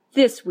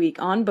This week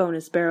on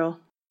Bonus Barrel.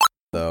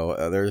 So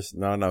there's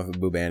not enough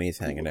boobannies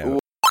hanging out.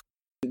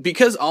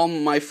 Because all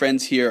my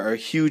friends here are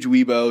huge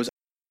weebos.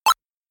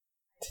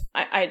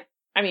 I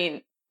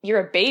mean,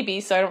 you're a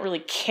baby, so I don't really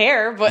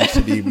care, but... You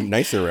should be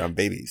nicer around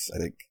babies, I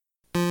think.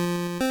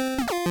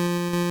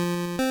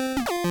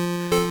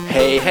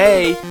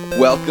 Hey,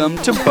 welcome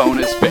to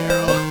Bonus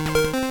Barrel.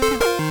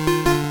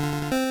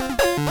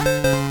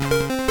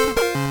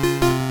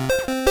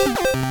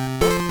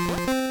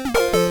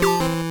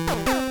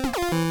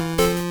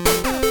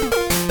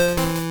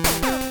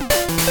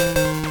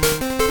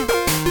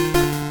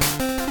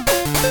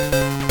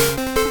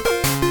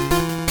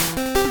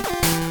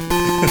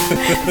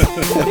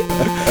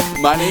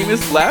 My name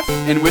is Lef,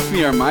 and with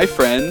me are my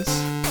friends...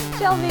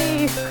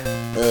 Shelby!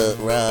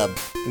 Rob.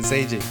 And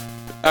Seiji.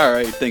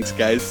 Alright, thanks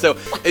guys. So,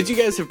 as you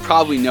guys have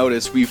probably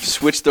noticed, we've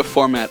switched the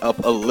format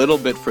up a little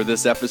bit for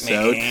this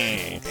episode.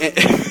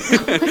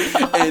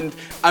 And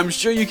I'm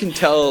sure you can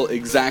tell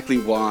exactly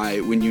why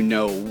when you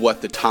know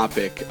what the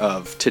topic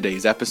of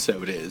today's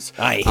episode is.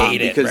 I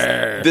hate it.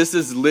 Because this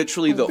is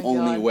literally the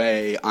only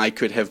way I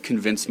could have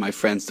convinced my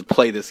friends to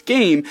play this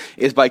game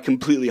is by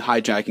completely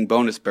hijacking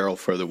Bonus Barrel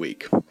for the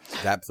week.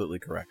 Absolutely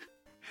correct.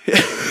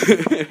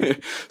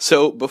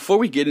 So before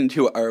we get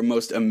into our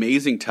most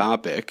amazing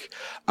topic,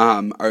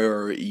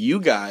 are you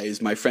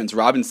guys, my friends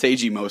Rob and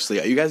Seiji mostly,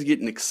 are you guys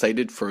getting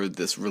excited for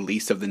this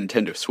release of the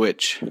Nintendo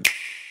Switch?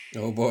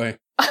 Oh boy.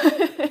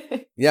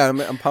 Yeah,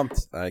 I'm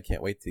pumped. I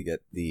can't wait to get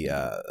the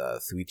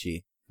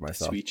Switchy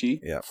myself. Switchy?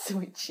 Yeah.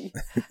 Sweetie.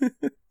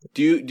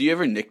 Do you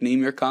ever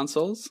nickname your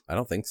consoles? I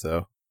don't think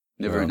so.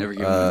 Never give them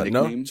a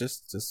nickname? No,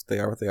 just they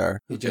are what they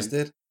are. You just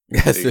did?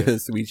 Yes, There you go.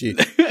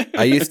 Switchy.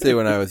 I used to,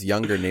 when I was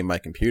younger, name my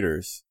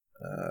computers,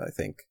 I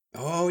think.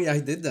 Oh, yeah, I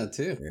did that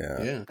too.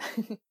 Yeah.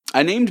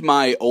 I named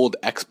my old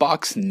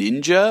Xbox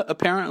Ninja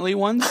apparently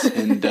once,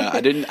 and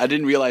I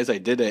didn't realize I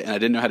did it, and I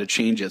didn't know how to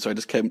change it, so I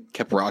just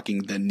kept rocking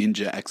the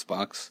Ninja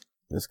Xbox.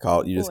 You just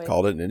called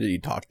it Ninja? You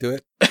talked to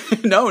it?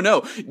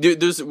 No. Dude,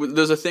 there's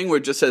a thing where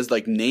it just says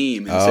like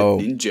name and it said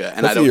Ninja, and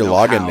I That's don't your know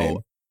login how. name.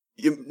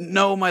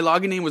 No, my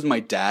login name was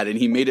my dad, and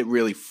he made it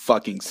really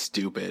fucking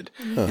stupid,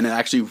 and it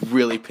actually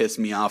really pissed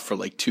me off for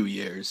like 2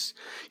 years.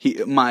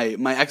 My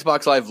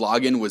Xbox Live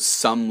login was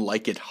Some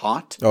Like It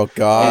Hot. Oh,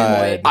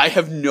 God. And I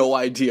have no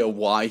idea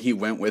why he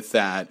went with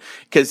that,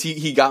 because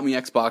he got me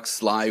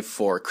Xbox Live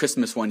for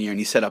Christmas one year, and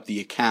he set up the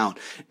account,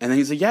 and then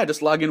he's like, yeah,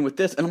 just log in with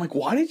this, and I'm like,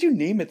 why did you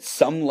name it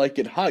Some Like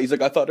It Hot? He's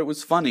like, I thought it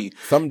was funny.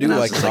 Some do And I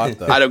was like just hot,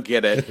 though. I don't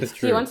get it. It's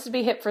true. He wants to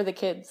be hip for the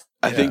kids.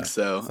 I think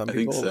so. Some I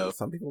think so.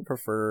 Some people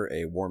prefer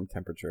a warm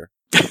temperature.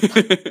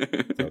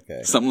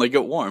 Okay. Something like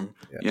it warm.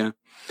 Yeah.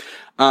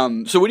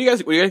 So what are you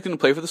guys going to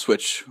play for the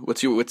Switch?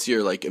 What's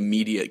your like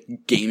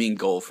immediate gaming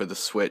goal for the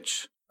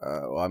Switch?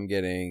 Well, I'm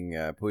getting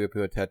Puyo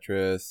Puyo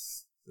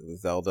Tetris,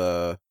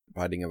 Zelda,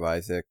 Binding of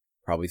Isaac,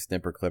 probably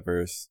Snipper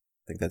Clippers.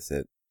 I think that's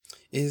it.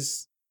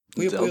 Is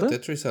Puyo Zelda? Puyo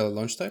Tetris a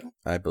launch title?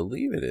 I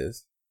believe it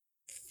is.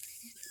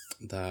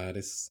 That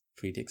is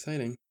pretty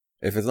exciting.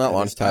 If it's not That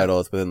launch is fun. title,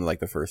 it's within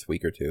like the first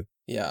week or two.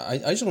 Yeah, I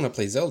just want to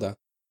play Zelda.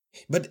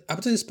 But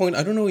up to this point,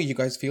 I don't know if you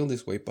guys feel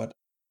this way, but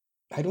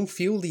I don't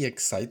feel the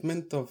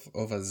excitement of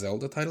a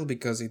Zelda title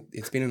because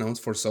it's been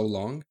announced for so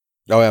long.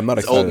 Oh, yeah, I'm not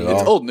It's excited old. at all.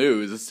 It's old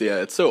news.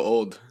 It's so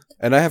old.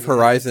 And I have Yeah,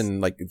 Horizon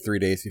like 3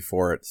 days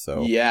before it,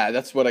 so Yeah,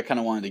 that's what I kind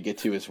of wanted to get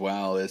to as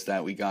well. Is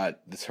that we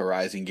got this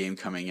Horizon game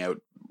coming out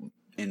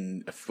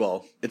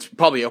it's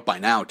probably out by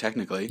now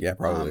technically. Yeah,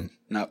 probably.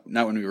 Not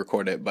when we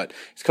record it, but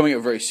it's coming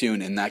out very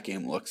soon, and that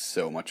game looks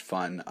so much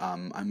fun.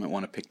 I might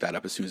want to pick that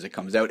up as soon as it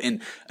comes out.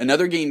 And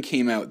another game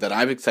came out that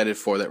I'm excited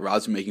for that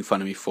Rob's been making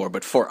fun of me for,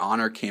 but For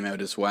Honor came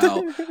out as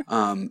well.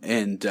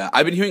 And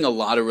I've been hearing a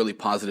lot of really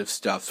positive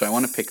stuff, so I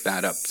want to pick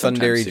that up.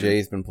 sometime Sundari soon.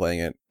 Jay's been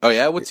playing it. Oh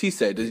yeah, what's he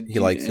say? He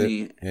likes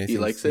it. Yeah, He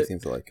likes it. He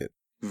seems to like it.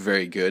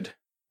 Very good.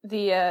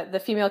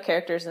 The female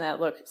characters in that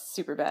look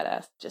super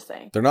badass, just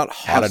saying. They're not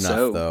hot How enough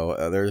so?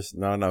 though. There's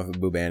not enough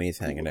boobannies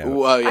hanging out.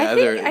 Well, yeah, I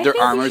their think you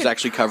armor's should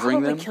actually covering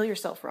probably them. kill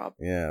yourself, Rob.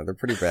 Yeah, they're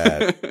pretty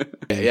bad.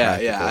 yeah.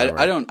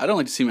 Practical I don't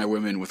like to see my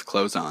women with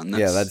clothes on.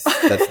 That's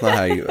not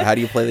how you. How do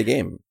you play the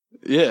game?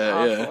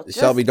 yeah. Awful. Just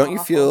Shelby, don't you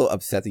awful. feel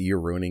upset that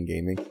you're ruining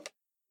gaming?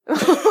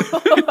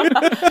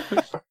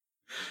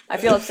 I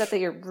feel upset that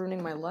you're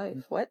ruining my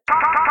life. What?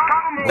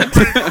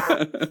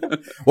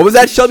 What was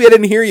that, Shelby? I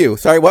didn't hear you.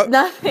 Sorry, what?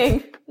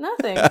 Nothing.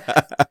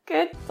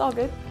 Good. It's all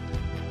good.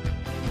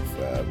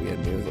 We had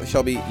news.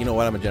 Shelby, you know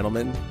what? I'm a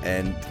gentleman,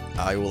 and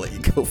I will let you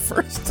go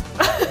first.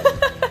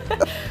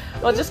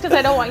 Well, just because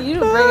I don't want you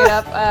to bring it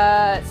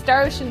up,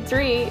 Star Ocean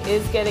 3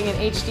 is getting an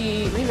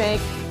HD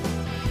remake,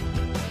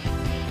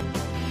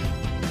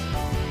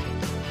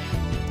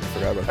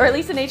 Forgot about or at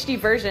least an HD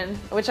version,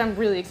 which I'm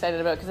really excited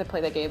about because I play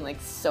that game like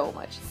so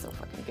much. It's so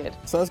fucking good.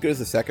 It's not as good as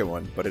the second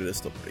one, but it is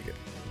still pretty good.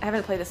 I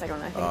haven't played the second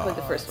one. I think I played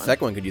the first one.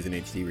 Second one could use an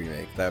HD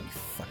remake. That'd be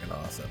fucking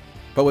awesome.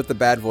 But with the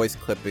bad voice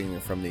clipping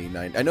from the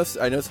 90s,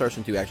 I know Star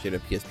Ocean 2 actually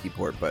had a PSP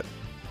port, but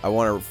I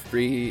want a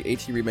free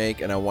HD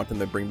remake, and I want them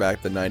to bring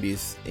back the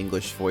 90s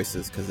English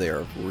voices because they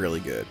are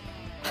really good.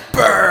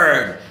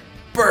 Burn!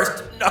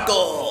 Burst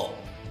knuckle!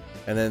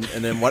 And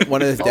then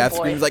one of his death boy.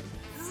 screams like,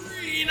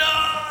 Rena!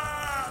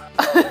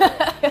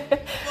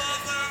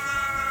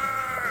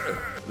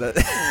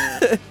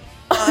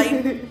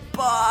 My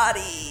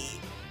body.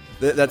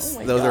 That's Oh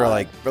my those are God.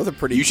 like those are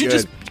pretty. You should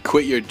good. just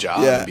quit your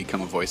job Yeah. and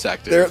become a voice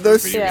actor. They're for they're,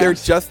 video Yeah. they're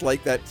games. just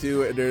like that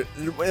too.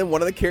 And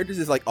one of the characters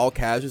is like all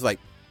casual, like,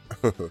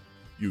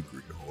 you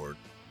greenhorn,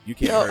 you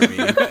can't hurt me.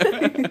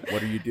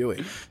 What are you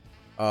doing?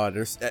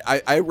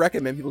 I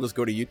recommend people just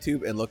go to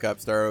YouTube and look up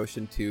Star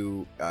Ocean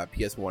 2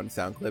 PS1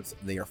 sound clips.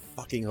 They are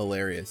fucking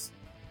hilarious.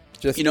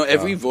 Just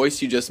Every voice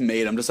you just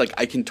made, I'm just like,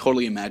 I can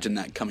totally imagine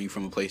that coming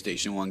from a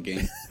PlayStation 1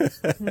 game.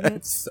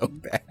 it's so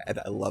bad.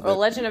 I love Well, it.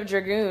 Legend of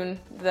Dragoon,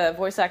 the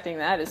voice acting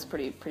that is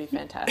pretty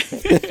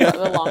fantastic.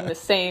 Along the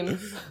same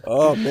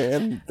Oh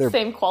man,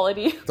 same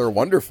quality. they're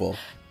wonderful.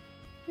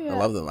 Yeah. I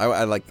love them.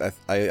 I like that.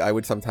 I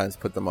would sometimes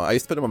put them on. I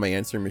used to put them on my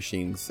answering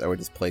machines. I would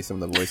just play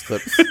some of the voice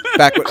clips.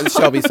 Back when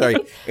Shelby, sorry,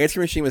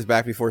 answering machine was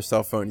back before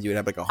cell phones. You would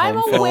have like a home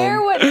I'm phone.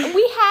 aware what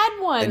we had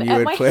one And you at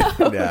would my put,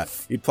 house. yeah,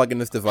 you'd plug in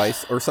this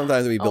device, or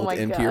sometimes it would be Oh built my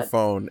into your God.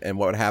 phone. And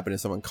what would happen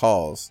is someone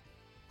calls,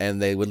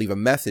 and they would leave a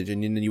message,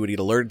 and then you would get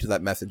alerted to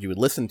that message. You would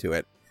listen to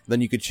it,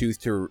 then you could choose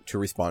to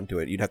respond to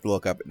it. You'd have to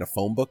look up in a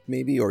phone book,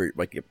 maybe, or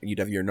like you'd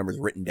have your numbers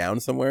written down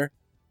somewhere,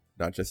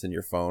 not just in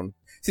your phone.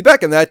 See,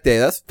 back in that day,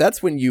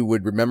 that's when you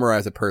would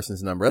memorize a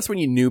person's number. That's when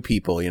you knew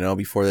people,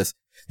 before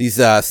these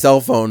cell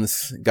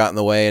phones got in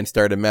the way and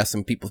started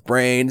messing people's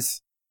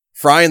brains,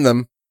 frying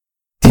them.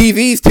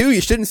 TVs too.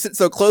 You shouldn't sit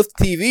so close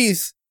to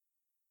TVs.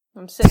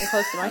 I'm sitting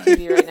close to my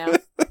TV right now.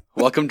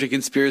 Welcome to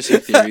Conspiracy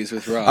Theories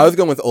with Rob. I was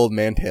going with Old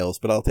Man Tales,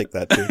 but I'll take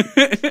that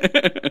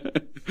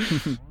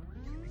too.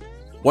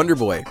 Wonder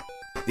Boy.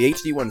 The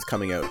HD one's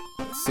coming out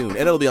soon, and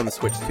it'll be on the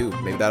Switch too.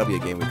 Maybe that'll be a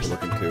game we can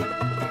look into.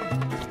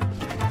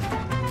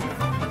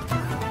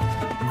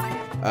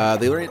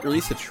 They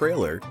released a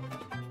trailer,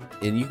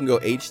 and you can go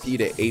HD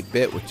to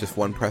 8-bit with just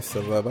one press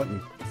of a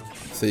button.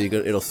 So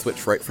it'll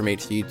switch right from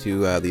HD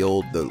to the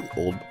old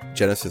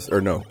Genesis,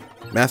 or no,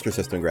 Master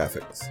System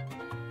graphics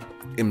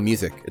in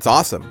music. It's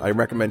awesome. I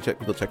recommend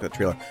people check that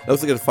trailer. That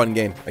looks like a fun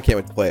game. I can't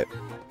wait to play it.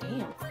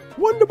 Damn.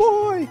 Wonder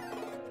Boy.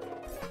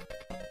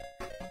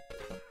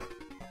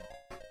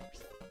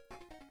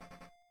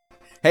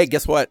 Hey,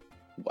 guess what?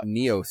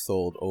 Neo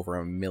sold over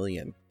 1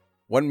 million.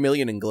 1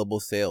 million in global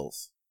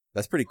sales.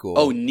 That's pretty cool.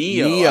 Oh,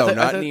 Neo. Neo, I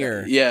not thought-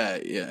 near.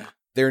 Yeah.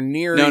 They're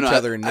near No, each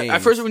other in names.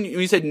 At first, when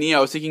you said Neo,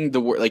 I was thinking the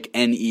word like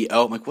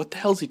Neo. I'm like, what the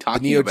hell is he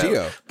talking Neo about?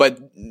 Geo.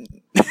 But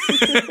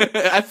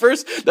at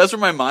first, that's where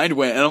my mind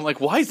went, and I'm like,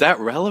 why is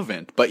that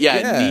relevant? But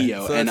yeah,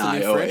 Neo, so that's a new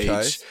Nioh,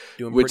 franchise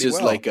doing which pretty is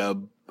well. like a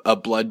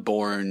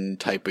Bloodborne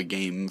type of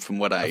game, from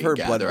what I I've heard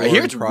gather. Bloodborne I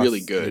hear it's cross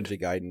really good.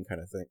 Ninja Gaiden kind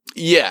of thing.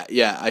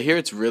 Yeah, I hear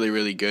it's really,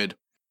 really good.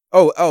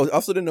 Oh,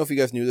 also didn't know if you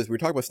guys knew this. We were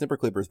talking about Snipper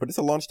Clippers, but it's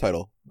a launch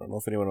title. I don't know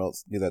if anyone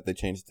else knew that they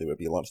changed it to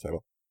be a launch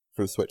title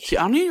for the Switch. See,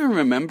 I don't even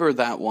remember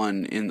that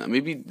one.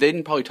 Maybe they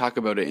didn't probably talk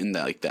about it in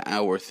the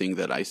hour thing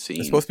that I seen.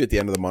 It's supposed to be at the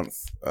end of the month.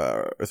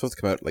 It's supposed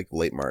to come out like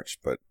late March,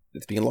 but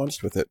it's being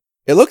launched with it.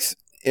 It looks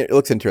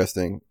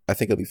interesting. I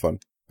think it'll be fun.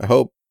 I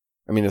hope.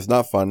 I mean, it's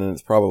not fun, and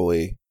it's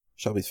probably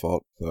Shelby's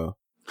fault. So,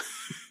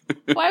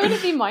 Why would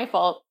it be my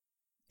fault?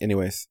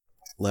 anyways,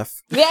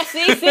 left. Yeah,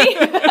 see?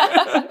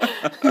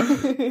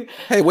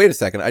 Hey, wait a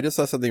second. I just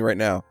saw something right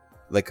now,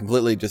 like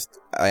completely just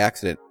by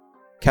accident.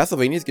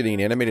 Castlevania's getting an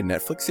animated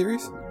Netflix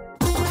series.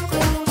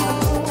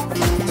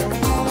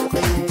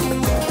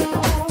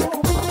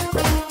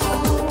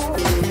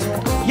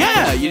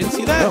 Yeah, you didn't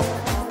see that? No,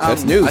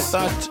 that's news. I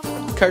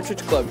thought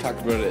Cartridge Club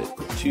talked about it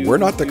too. We're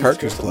not the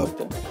Cartridge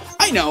Club.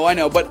 I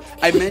know, but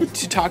I meant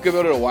to talk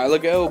about it a while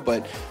ago,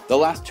 but the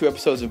last 2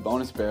 episodes of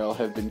Bonus Barrel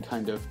have been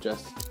kind of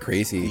just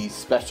Crazy. these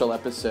special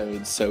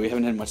episodes, so we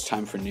haven't had much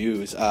time for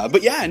news.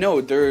 But yeah,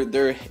 no,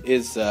 there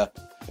is.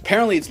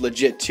 Apparently, it's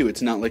legit too.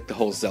 It's not like the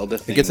whole Zelda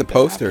thing. gets a that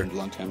poster. happened a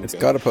long time It's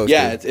ago. got a poster.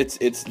 Yeah,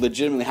 it's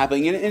legitimately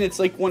happening, and it's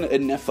like a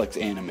Netflix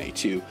anime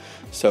too.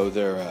 So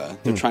they're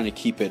trying to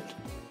keep it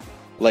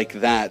like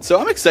that. So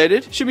I'm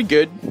excited. Should be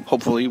good.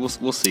 Hopefully, we'll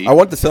see. I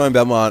want the Simon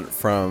Belmont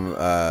from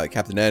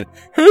Captain Ed.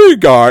 Hey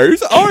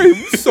guys, I'm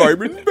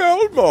Simon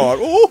Belmont.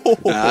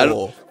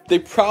 Oh, They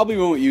probably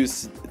won't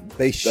use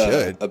they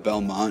should. a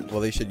Belmont.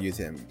 Well, they should use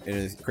him in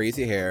his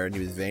crazy hair, and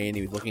he was vain.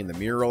 He was looking in the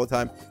mirror all the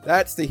time.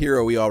 That's the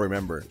hero we all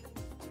remember.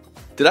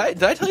 Did I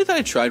tell you that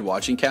I tried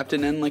watching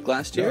Captain N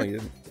last year? No, you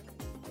didn't.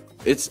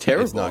 It's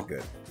terrible. It's not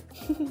good.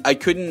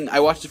 I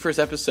watched the first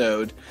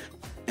episode,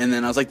 and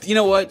then I was like, you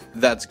know what?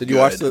 That's Did good. you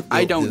watch the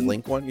I don't.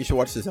 Link one? You should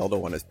watch the Zelda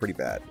one. It's pretty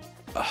bad.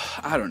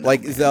 I don't know.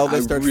 Like man. Zelda I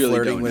starts really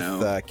flirting don't with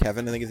know.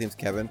 Kevin. I think his name's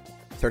Kevin.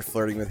 Starts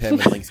flirting with him,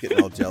 and Link's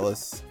getting all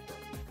jealous.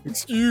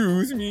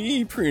 Excuse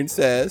me,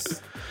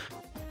 princess.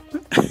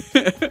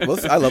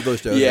 I love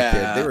those shows. Yeah. As a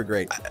kid. They were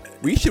great.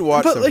 We should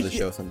watch But, some like, of the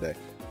show someday.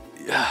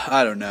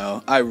 I don't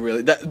know. I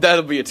really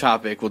that'll be a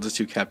topic. We'll just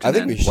do Captain I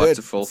think N. we Watch should.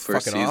 the full It's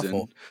first fucking season.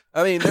 awful.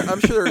 I mean, I'm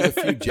sure there's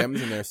a few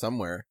gems in there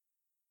somewhere.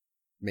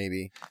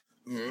 Maybe.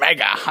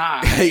 Mega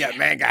high. Hey,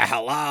 mega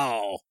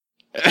hello.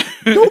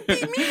 Don't be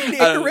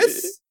mean, I don't-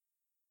 Icarus.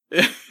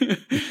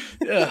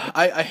 Yeah,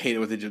 I hate it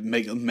when they just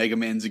Mega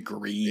Man's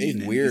green. It's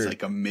and weird. He's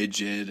like a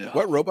midget. Oh,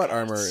 What robot God,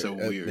 armor? So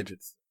weird.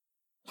 Midgets.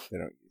 They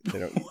don't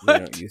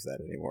What? use that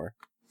anymore.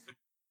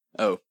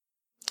 Oh,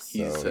 So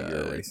He's, you're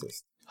a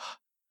racist.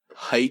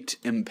 height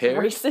impaired.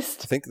 I Racist.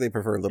 think they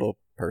prefer little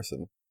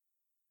person.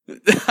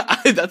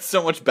 That's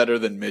so much better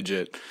than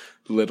midget,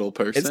 little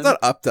person. It's not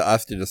up to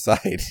us to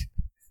decide.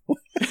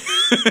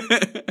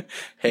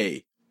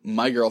 Hey,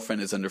 my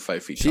girlfriend is under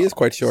 5 feet. She tall, is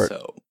quite short.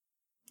 So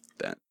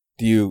that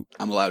Do you?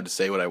 I'm allowed to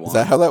say what I want. Is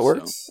that how that so.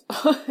 works?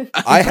 I'm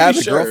I have a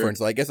pretty sure. girlfriend,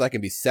 so I guess I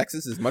can be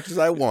sexist as much as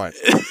I want.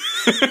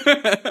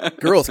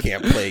 Girls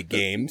can't play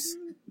games,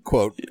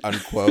 quote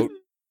unquote.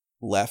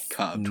 Left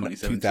Cobb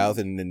 2017.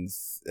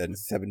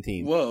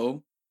 2017.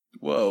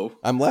 Whoa.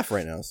 I'm left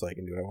right now, so I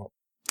can do what I want.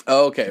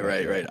 Oh, okay,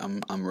 right.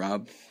 I'm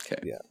Rob.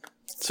 Okay. Yeah.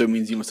 So it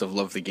means you must have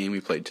loved the game we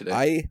played today.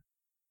 I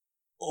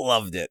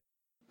loved it.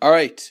 All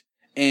right,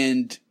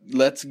 and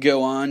let's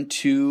go on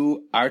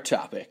to our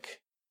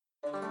topic.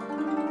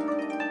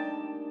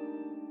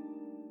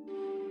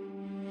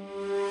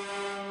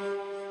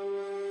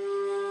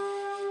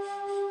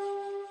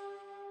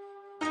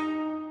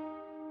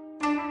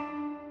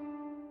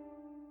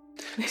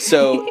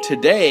 So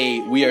today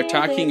we are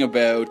talking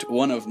about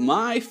one of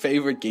my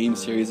favorite game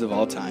series of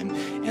all time,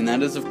 and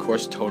that is, of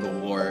course, Total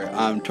War.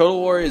 Total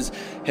War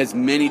has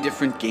many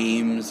different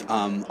games,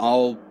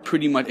 all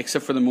pretty much,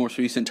 except for the most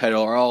recent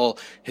title, are all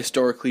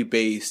historically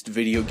based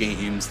video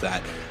games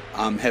that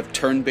have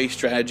turn-based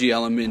strategy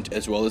element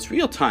as well as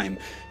real-time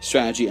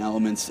strategy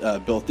elements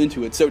built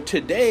into it. So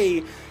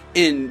today,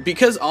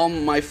 because all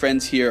my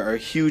friends here are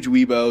huge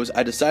weebos,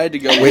 I decided to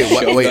go with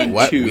Shogun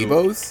What? 2.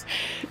 Weebos?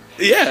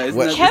 Yeah, isn't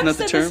What? that Kev the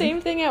said term? the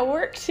same thing at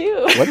work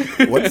too.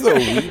 What's the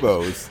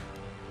weebos?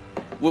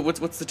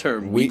 What's the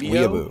term?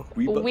 Weeaboo.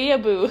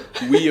 Weeaboo.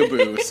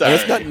 Weeaboo. Sorry, And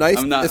it's not nice.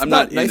 I'm not, it's I'm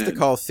not not nice in to it.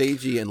 call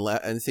Seiji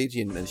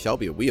and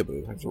Shelby a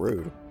weeaboo. That's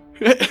rude.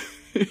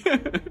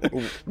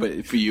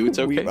 But for you, it's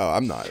okay. Weebo.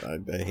 I'm not.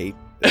 I hate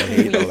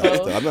all that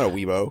stuff. I'm not a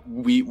weebo.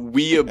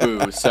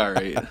 Weeaboo.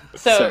 Sorry.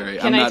 So Sorry.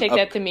 can I take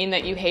that to mean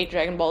that you hate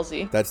Dragon Ball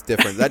Z? That's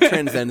different. That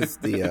transcends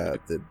the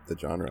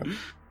genre.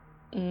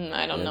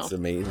 I don't know. It's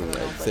amazing.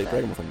 I'd say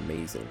Dragon Ball's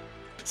amazing.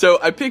 So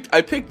I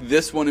picked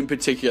this one in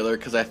particular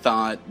because I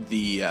thought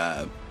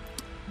the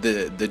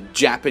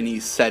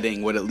Japanese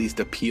setting would at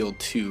least appeal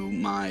to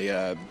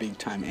my big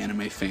time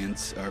anime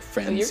fans or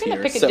friends So you're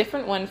here. gonna pick a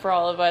different one for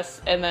all of us,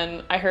 and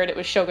then I heard it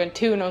was Shogun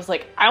 2, and I was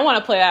like, I want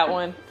to play that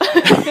one.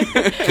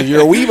 Because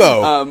you're a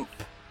weebo.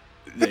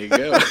 There you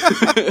go.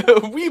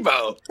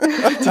 Weebo.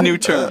 It's a new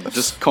term.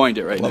 Just coined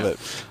it right Love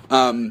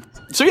now. it.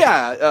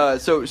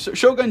 So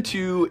Shogun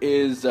 2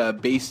 is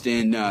based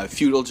in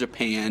feudal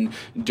Japan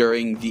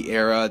during the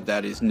era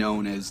that is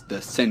known as the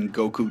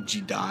Sengoku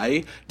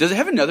Jidai. Does it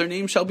have another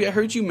name, Shelby? I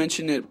heard you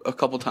mention it a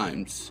couple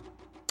times.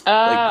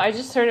 I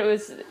just heard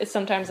it's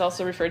sometimes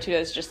also referred to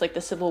as just like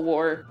the Civil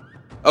War.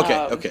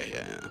 Okay,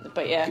 yeah.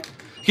 But yeah.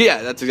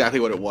 Yeah, that's exactly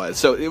what it was.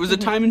 So it was a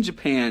time in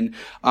Japan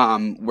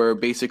where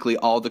basically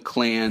all the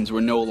clans were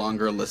no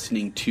longer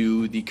listening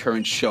to the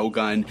current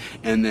shogun,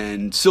 and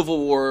then civil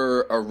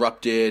war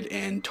erupted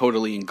and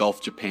totally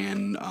engulfed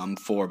Japan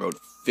for about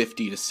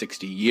 50 to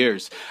 60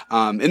 years.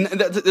 And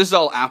this is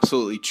all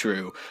absolutely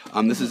true.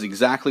 This is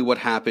exactly what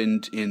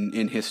happened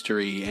in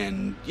history,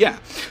 and yeah.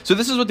 So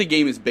this is what the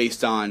game is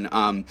based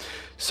on.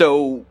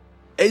 So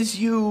as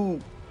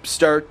you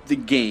start the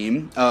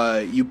game,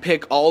 you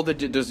pick all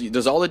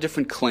there's all the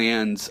different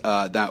clans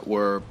that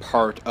were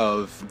part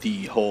of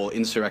the whole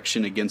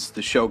insurrection against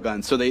the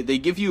shogun. So they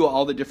give you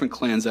all the different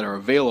clans that are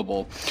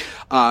available.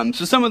 So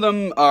some of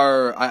them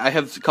are, I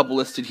have a couple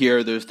listed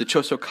here. There's the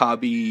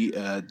Chosokabi,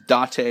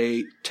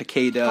 Date,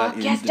 Takeda,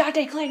 Yes,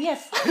 Date clan,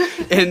 yes.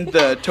 and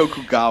the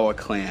Tokugawa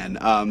clan.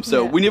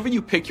 Whenever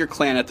you pick your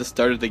clan at the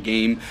start of the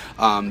game,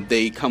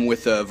 they come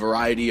with a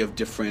variety of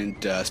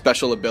different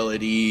special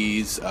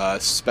abilities,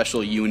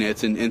 special units,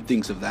 and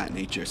things of that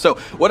nature. So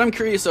what I'm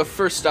curious of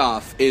first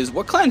off is,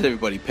 what clan did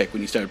everybody pick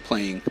when you started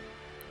playing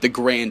the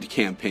grand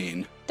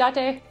campaign?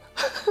 Date.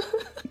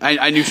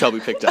 I knew Shelby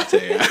picked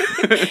Date.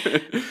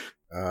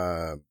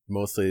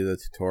 Mostly the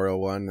tutorial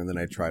one, and then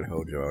I tried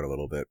Hojo out a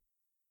little bit.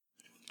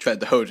 Tried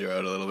the Hojo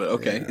out a little bit.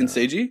 Okay. Yeah. And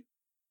Seiji?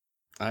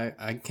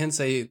 I can't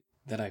say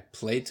that I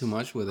played too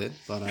much with it,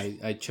 but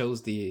I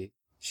chose the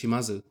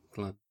Shimazu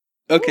clan.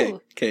 Okay.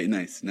 Ooh. Okay,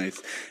 nice.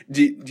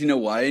 Do you know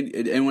why?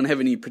 Did anyone have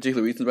any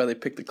particular reasons why they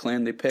picked the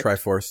clan they picked?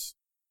 Triforce.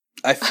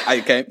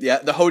 Okay, yeah.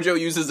 The Hojo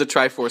uses the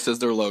Triforce as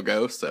their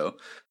logo, so.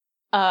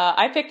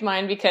 I picked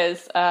mine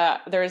because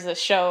there was a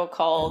show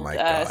called my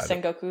God.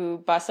 Sengoku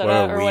What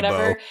Basara a or weebo.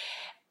 whatever.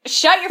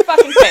 Shut your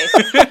fucking face.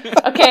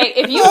 Okay,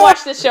 if you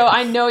watch the show,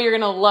 I know you're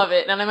gonna love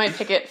it, and I might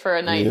pick it for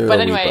a night. You're But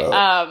a anyway,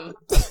 weebo.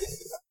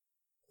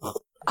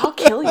 I'll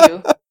kill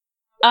you.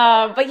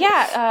 But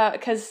yeah,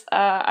 because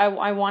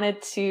I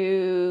wanted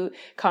to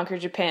conquer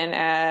Japan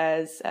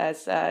as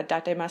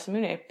Date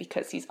Masamune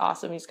because he's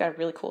awesome. He's got a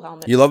really cool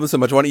helmet. You love him so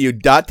much. Why don't you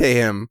date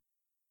him?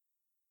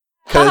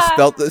 Because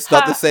it's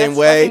spelled the same That's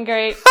way. fucking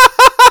great.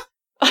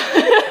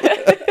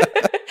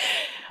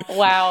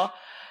 Wow.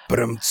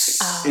 Ba-dum.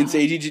 And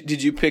Seiji,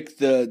 did you pick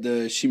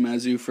the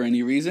Shimazu for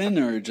any reason,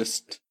 or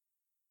just?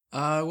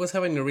 I was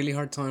having a really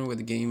hard time with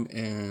the game,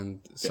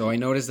 and so I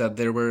noticed that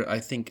there were, I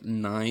think,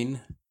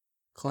 9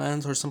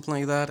 clans or something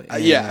like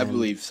that. Yeah, I and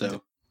believe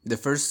so. The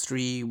first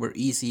 3 were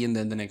easy, and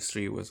then the next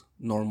 3 was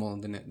normal,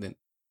 and then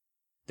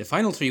the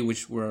final 3,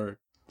 which were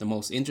the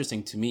most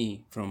interesting to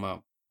me from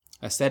a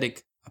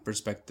aesthetic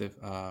perspective,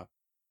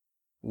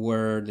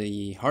 were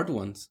the hard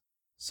ones.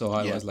 So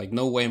I was like,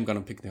 no way I'm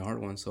gonna pick the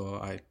hard one. So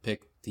I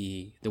picked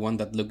the one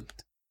that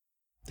looked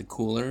the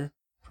cooler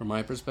from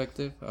my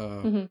perspective.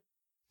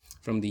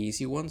 From the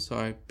easy one, so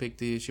I picked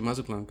the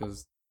Shimazu clan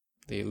because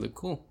they look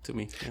cool to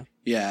me.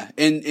 Yeah,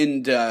 and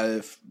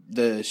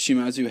the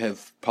Shimazu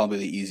have probably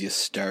the easiest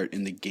start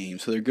in the game,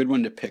 so they're a good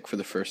one to pick for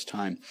the first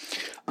time.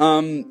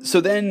 So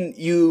then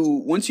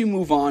once you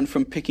move on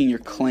from picking your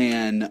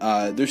clan,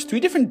 there's 3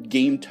 different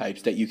game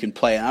types that you can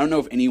play. And I don't know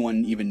if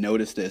anyone even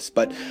noticed this,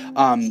 but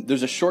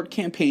there's a short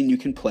campaign you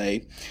can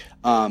play.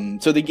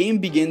 So the game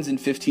begins in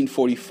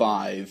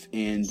 1545,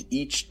 and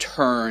each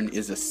turn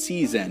is a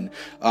season.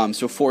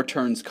 So 4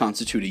 turns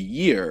constitute a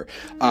year.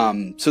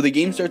 So the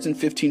game starts in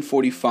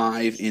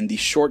 1545, and the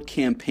short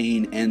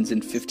campaign ends in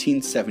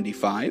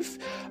 1575.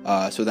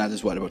 So that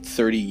is about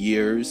 30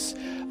 years.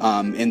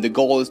 And the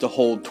goal is to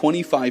hold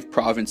 25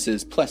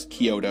 provinces plus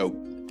Kyoto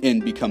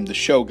and become the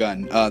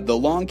shogun. The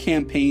long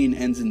campaign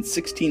ends in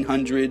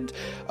 1600.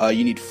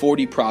 You need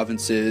 40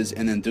 provinces,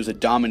 and then there's a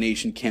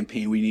domination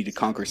campaign where you need to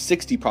conquer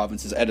 60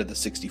 provinces out of the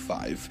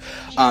 65.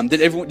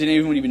 Did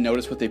anyone even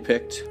notice what they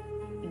picked?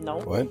 No.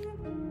 What?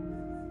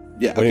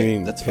 Yeah. What do you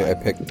mean? That's I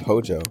fine. picked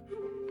Hojo.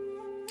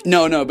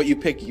 No, but you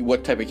pick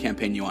what type of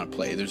campaign you want to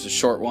play. There's a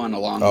short one, a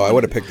long one. Oh, I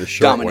would have picked the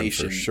short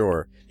domination. one for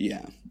sure.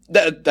 Yeah.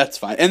 That's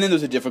fine. And then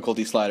there's a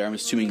difficulty slider. I'm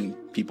assuming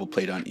people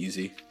played on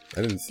easy.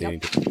 I didn't see any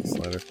difficulty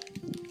slider.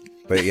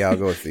 But yeah, I'll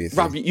go with these.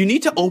 Rob, you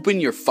need to open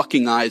your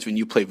fucking eyes when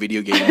you play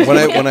video games. when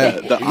I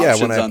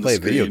options on the play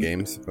video screen.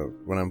 games, but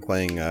when I'm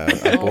playing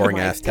a boring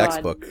ass God.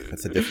 textbook,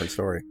 that's a different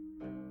story.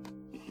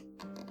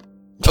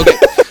 Okay,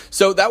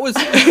 so that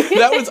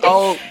was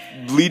all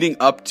leading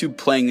up to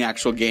playing the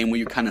actual game, where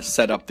you kind of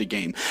set up the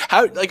game.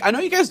 I know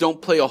you guys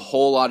don't play a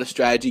whole lot of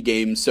strategy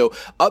games, so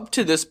up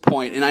to this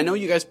point, and I know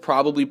you guys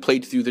probably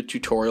played through the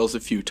tutorials a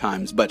few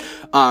times, but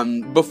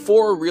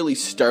before really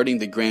starting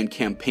the grand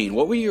campaign,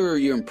 what were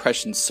your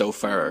impressions so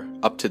far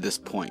up to this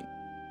point?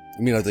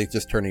 You mean like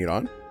just turning it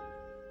on?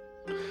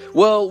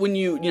 Well, when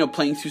you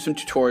playing through some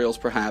tutorials,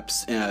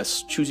 perhaps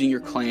choosing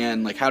your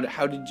clan, like how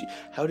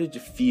did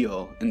you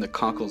feel in the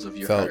cockles of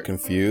your Felt heart?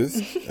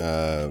 confused,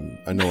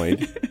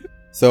 annoyed.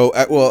 So,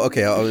 let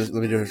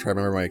me just try to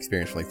remember my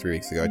experience from like 3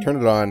 weeks ago. I turned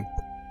it on,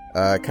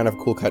 kind of a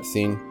cool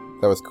cutscene.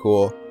 That was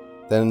cool.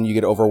 Then you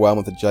get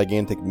overwhelmed with a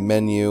gigantic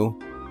menu.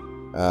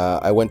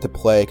 I went to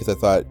play because I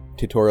thought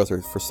tutorials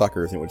are for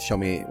suckers and it would show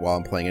me while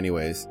I'm playing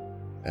anyways.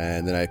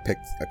 And then I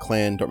picked a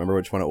clan, don't remember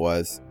which one it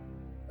was.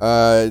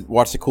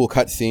 Watched a cool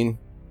cutscene,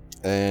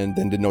 and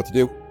then didn't know what to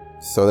do.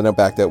 So then I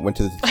backed out, went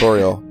to the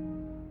tutorial,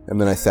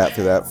 and then I sat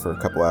through that for a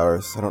couple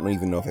hours. I don't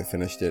even know if I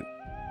finished it,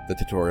 the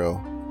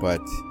tutorial, but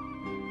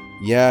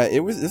yeah,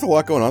 there's a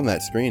lot going on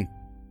that screen.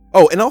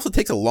 Oh, and it also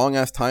takes a long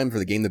ass time for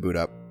the game to boot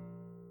up.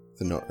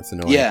 It's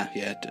annoying. Yeah,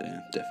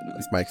 definitely.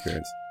 It's my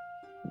experience.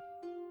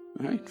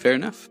 All right, fair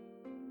enough.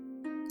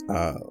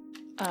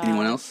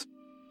 Anyone else?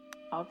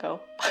 I'll go.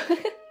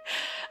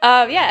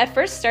 At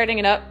first starting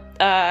it up,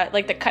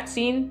 like the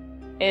cutscene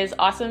is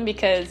awesome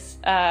because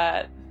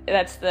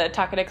that's the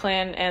Takeda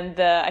clan, and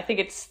I think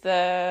it's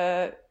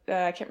the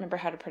I can't remember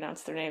how to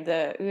pronounce their name,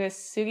 the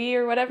Uesugi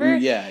or whatever.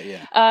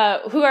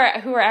 Who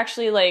are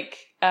actually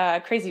like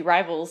crazy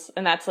rivals,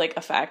 and that's like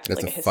a fact.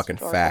 That's like a fucking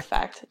historical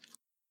fact.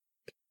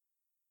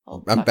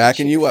 Oh, I'm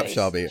backing you up,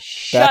 Shelby.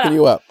 Shut backing up.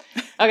 you up.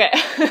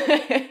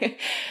 Okay.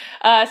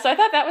 So I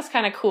thought that was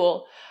kind of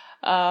cool.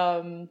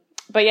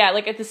 But yeah,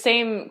 like the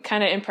same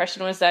kind of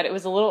impression was that it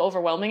was a little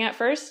overwhelming at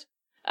first.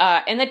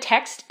 And the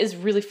text is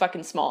really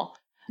fucking small.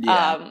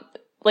 Yeah.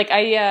 Like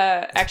I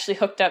actually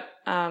hooked up,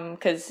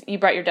 because you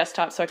brought your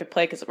desktop so I could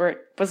play because it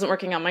wasn't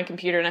working on my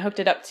computer, and I hooked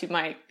it up to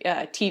my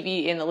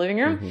TV in the living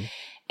room. Mm-hmm.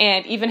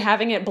 And even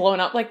having it blown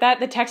up like that,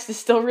 the text is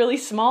still really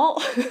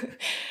small.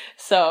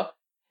 So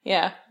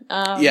yeah.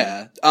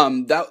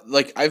 That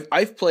like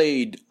I've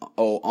played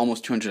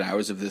almost 200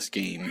 hours of this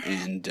game,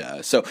 and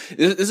so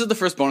this is the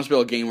first bonus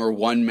barrel game where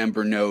one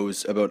member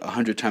knows about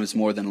 100 times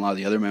more than a lot of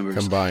the other members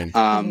Combined.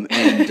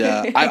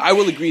 I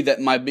will agree that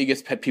my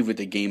biggest pet peeve with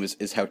the game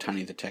is how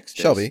tiny the text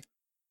is. Shelby,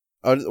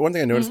 one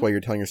thing I noticed while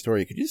you're telling your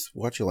story, could you just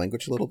watch your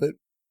language a little bit?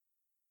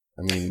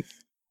 I mean,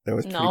 there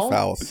was pretty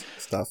foul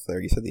stuff there.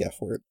 You said the F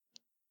word.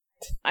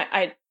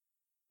 I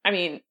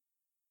mean,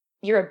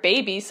 you're a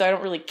baby, so I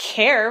don't really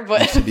care,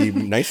 but You should be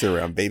nicer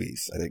around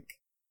babies, I think.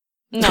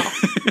 No.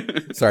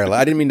 Sorry,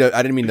 I didn't mean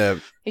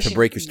to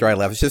break your stride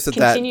laugh. It's just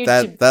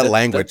that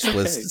language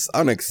was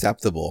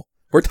unacceptable.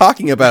 We're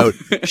talking about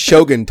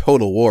Shogun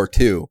Total War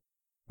 2.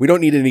 We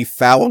don't need any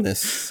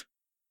foulness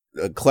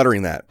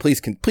cluttering that. Please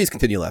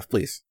continue, Left,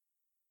 please.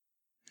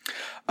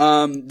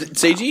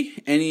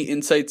 Seiji, any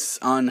insights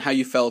on how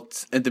you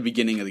felt at the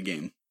beginning of the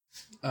game?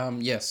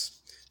 Yes.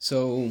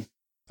 So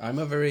I'm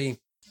a very,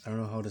 I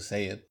don't know how to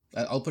say it.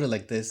 I'll put it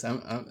like this.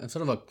 I'm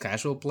sort of a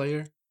casual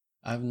player.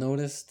 I've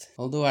noticed,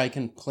 although I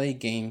can play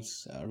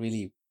games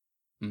really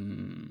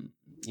in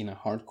a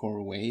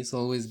hardcore way, it's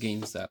always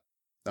games that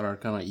are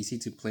kind of easy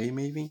to play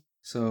maybe.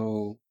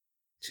 So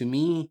to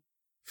me,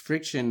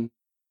 friction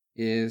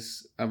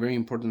is a very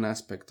important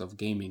aspect of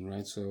gaming,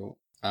 right? So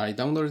I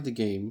downloaded the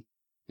game,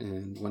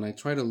 and when I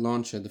tried to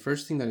launch it, the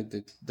first thing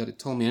that it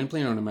told me, I'm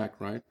playing on a Mac,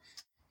 right?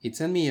 It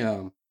sent me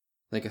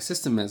like a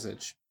system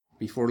message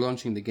before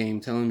launching the game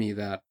telling me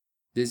that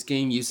this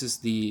game uses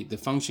the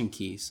function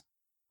keys,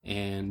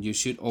 and you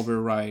should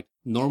override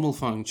normal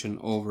function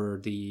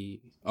over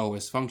the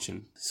OS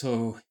function.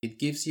 So it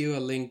gives you a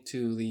link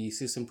to the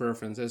system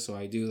preferences, so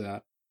I do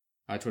that.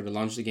 I try to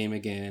launch the game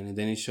again, and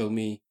then it showed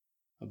me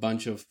a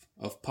bunch of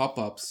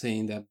pop-ups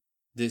saying that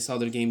this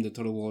other game, the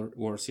Total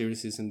War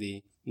series, is in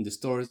the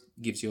store.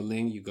 Gives you a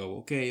link. You go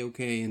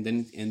okay, and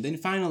then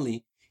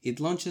finally it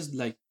launches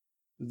like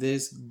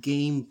this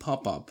game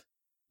pop-up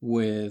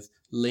with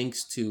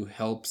links to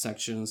help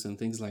sections and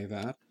things like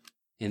that,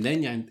 and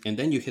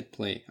then you hit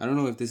play. I don't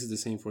know if this is the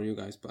same for you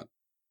guys, but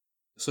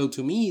so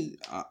to me,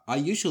 I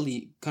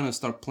usually kind of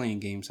start playing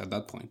games at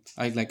that point.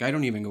 I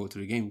don't even go to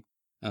the game.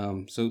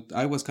 So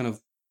I was kind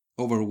of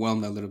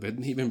overwhelmed a little bit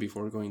even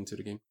before going to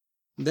the game.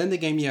 Then the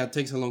game, it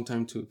takes a long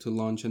time to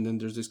launch, and then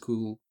there's this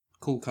cool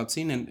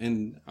cutscene,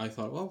 and I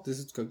thought, well, this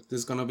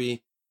is gonna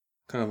be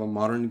kind of a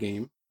modern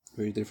game,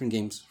 very different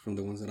games from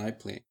the ones that I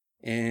play.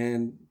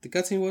 And the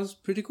cutscene was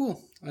pretty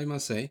cool, I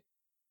must say.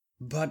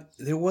 But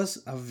there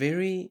was a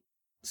very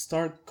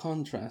stark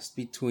contrast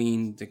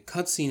between the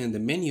cutscene and the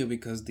menu,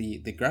 because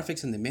the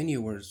graphics in the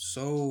menu were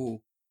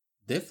so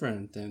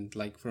different, and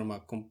like from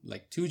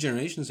like 2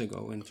 generations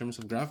ago in terms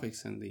of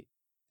graphics, and the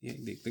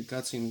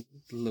cutscene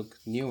looked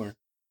newer.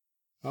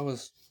 That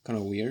was kind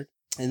of weird.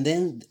 And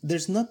then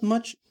there's not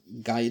much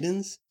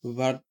guidance,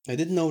 but I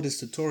did know this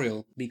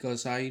tutorial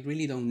because I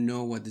really don't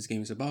know what this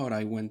game is about.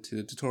 I went to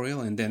the tutorial,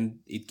 and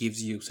then it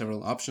gives you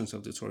several options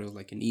of tutorials,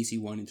 like an easy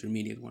one,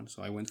 intermediate one.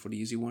 So I went for the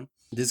easy one.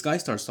 This guy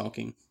starts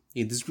talking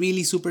in this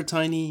really super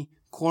tiny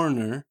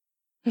corner,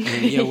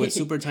 and with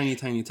super tiny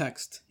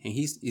text, and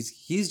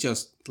he's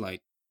just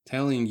like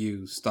telling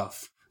you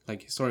stuff,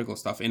 like historical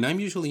stuff, and I'm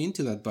usually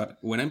into that. But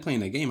when I'm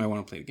playing a game, I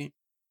want to play a game.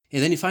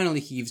 And then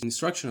he gives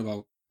instruction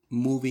about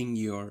moving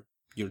your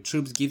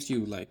troops, gives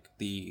you like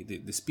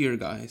the spear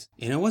guys,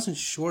 and I wasn't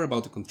sure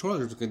about the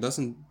controllers because it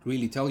doesn't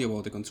really tell you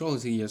about the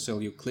controllers. He just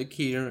tells you click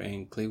here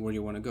and click where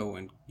you want to go,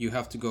 and you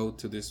have to go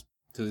to this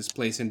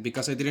place. And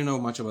because I didn't know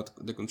much about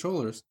the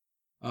controllers,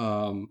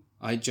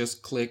 I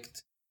just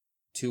clicked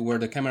to where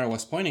the camera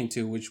was pointing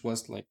to, which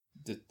was like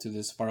to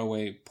this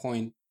faraway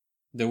point.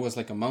 There was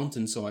like a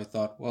mountain, so I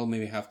thought, well,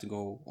 maybe I have to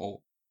go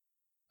all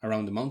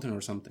around the mountain or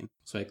something.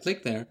 So I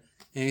clicked there,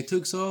 and it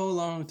took so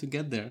long to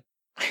get there.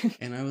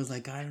 And I was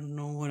like, I don't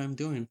know what I'm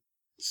doing.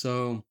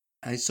 So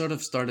I sort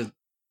of started,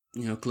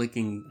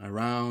 clicking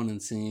around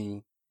and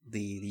seeing the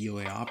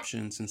UA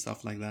options and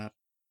stuff like that.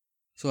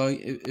 So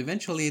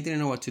eventually I didn't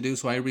know what to do,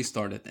 so I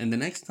restarted. And the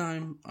next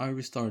time I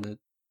restarted,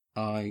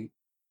 I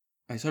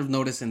sort of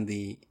noticed in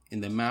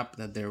the map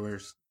that there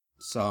were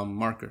some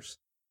markers.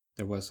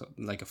 There was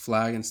like a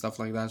flag and stuff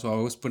like that. So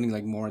I was putting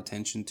like more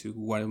attention to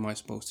what am I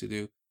supposed to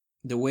do.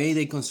 The way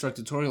they construct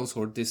tutorials,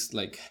 or this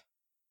like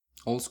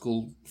old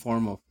school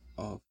form of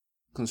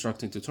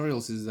constructing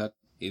tutorials, is that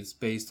it's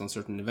based on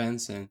certain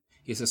events, and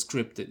it's a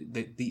scripted.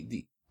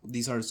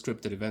 These are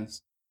scripted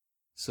events.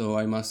 So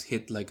I must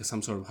hit like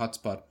some sort of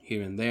hotspot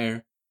here and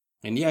there,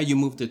 and you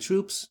move the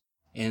troops,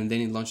 and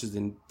then it launches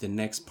the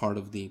next part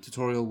of the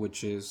tutorial,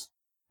 which is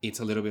it's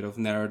a little bit of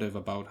narrative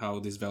about how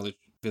this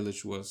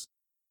village was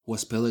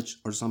pillaged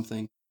or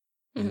something,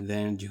 and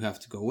then you have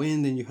to go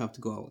in, then you have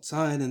to go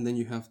outside, and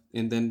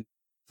then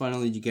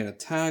finally you get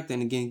attacked,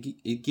 and again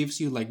it gives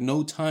you like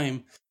no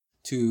time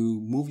to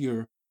move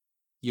your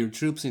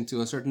troops into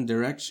a certain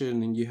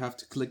direction, and you have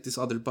to click this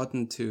other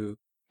button to.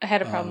 I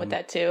had a problem with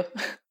that too.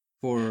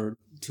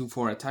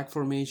 for attack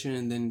formation,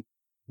 and then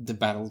the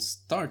battle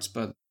starts.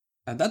 But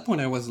at that point,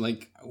 I was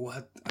like,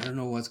 "What? I don't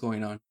know what's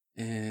going on,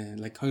 and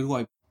like, how do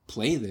I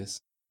play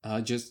this?"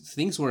 Just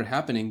things were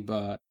happening,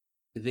 but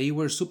they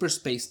were super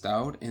spaced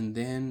out, and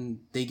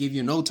then they give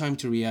you no time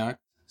to react.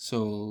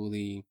 So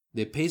the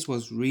pace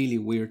was really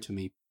weird to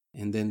me,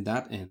 and then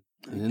that end.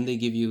 And then they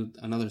give you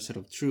another set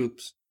of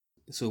troops.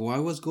 So I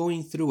was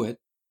going through it,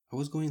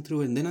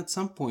 and then at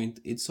some point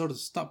it sort of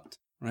stopped,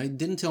 right? It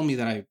didn't tell me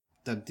that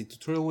the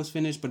tutorial was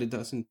finished, but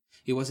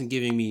it wasn't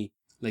giving me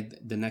like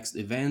the next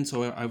event.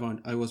 So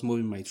I was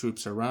moving my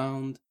troops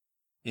around,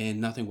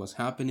 and nothing was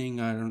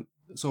happening.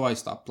 So I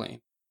stopped playing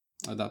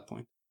at that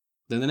point.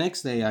 Then the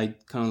next day I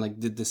kind of like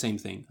did the same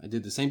thing. I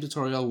did the same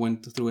tutorial,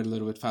 went through it a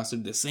little bit faster.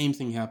 The same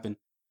thing happened.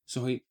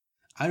 So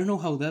I don't know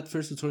how that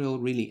first tutorial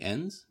really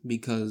ends,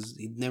 because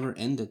it never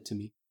ended to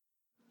me.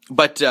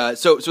 But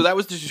so that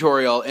was the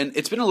tutorial, and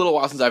it's been a little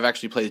while since I've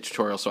actually played the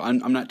tutorial, so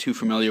I'm not too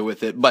familiar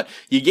with it. But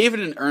you gave it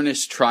an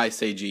earnest try,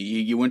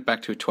 Seiji. You went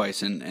back to it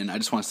twice, and I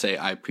just want to say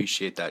I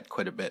appreciate that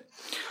quite a bit.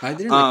 I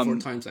did it like 4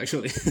 times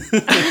actually,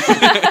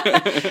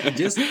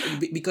 just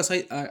because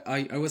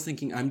I was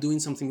thinking I'm doing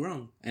something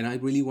wrong, and I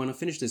really want to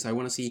finish this. I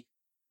want to see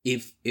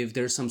if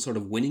there's some sort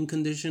of winning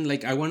condition.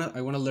 Like I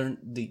wanna learn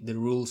the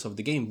rules of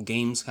the game.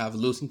 Games have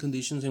losing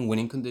conditions and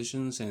winning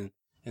conditions, and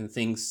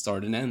things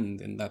start and end,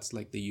 and that's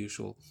like the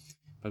usual.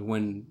 But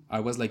when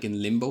I was like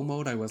in limbo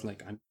mode, I was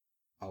like,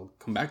 I'll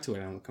come back to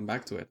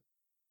it.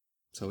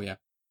 So yeah.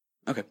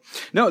 Okay.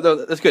 No,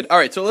 that's good. All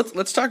right, so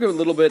let's talk a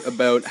little bit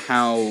about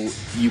how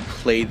you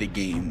play the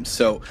game.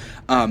 So,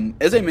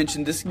 as I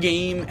mentioned, this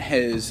game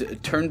has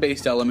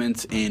turn-based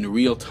elements and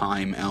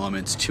real-time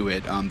elements to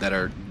it that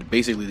are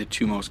basically the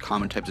two most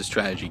common types of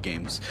strategy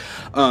games.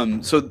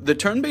 So the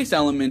turn-based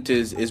element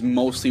is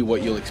mostly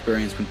what you'll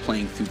experience when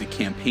playing through the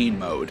campaign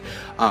mode.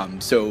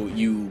 So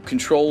you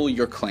control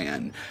your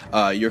clan.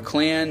 Your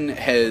clan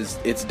has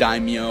its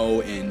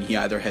daimyo, and he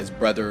either has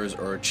brothers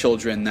or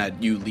children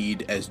that you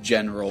lead as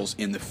generals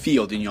in the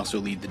field, and you also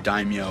lead the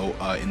daimyo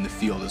in the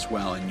field as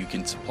well, and you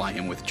can supply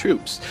him with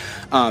troops.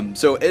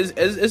 So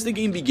as the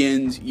game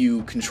begins,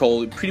 you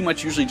control pretty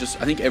much usually just,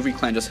 I think every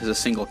clan just has a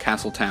single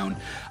castle town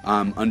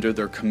under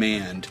their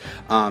command,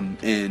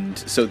 and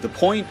so the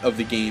point of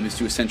the game is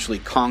to essentially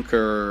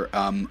conquer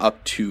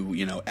up to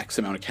X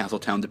amount of castle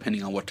town,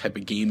 depending on what type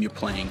of game you're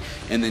playing,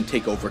 and then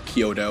take over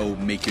Kyoto,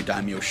 make your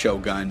daimyo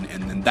shogun,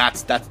 and then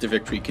that's the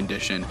victory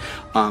condition.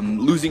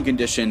 Losing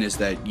condition is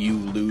that you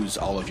lose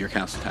all of your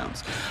castle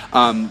towns.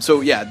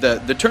 So yeah,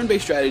 the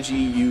turn-based strategy,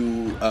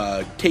 you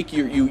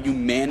you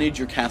manage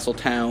your castle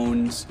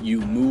towns,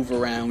 you move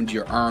around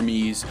your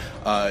armies,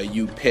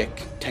 you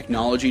pick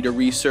technology to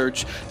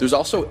research. There's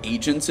also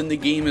agents in the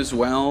game as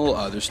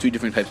well. There's 2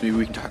 different types. Maybe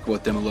we can talk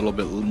about them a little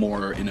bit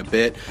more in a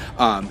bit.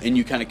 And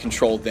you kind of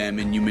control them,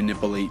 and you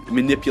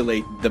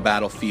manipulate the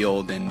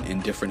battlefield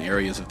and different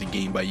areas of the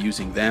game by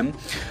using them.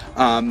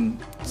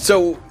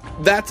 So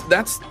that's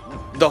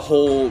the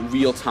whole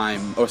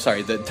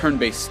the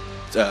turn-based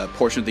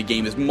portion of the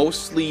game is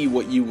mostly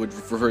what you would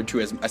refer to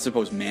as, I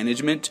suppose,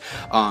 management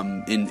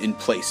in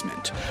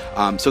placement.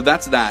 So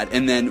that's that.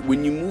 And then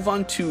when you move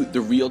on to the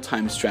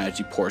real-time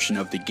strategy portion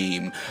of the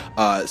game,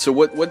 so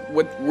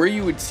where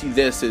you would see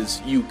this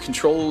is you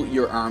control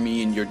your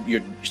army, and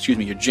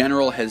your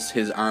general has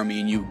his army,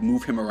 and you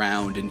move him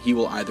around, and he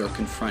will either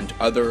confront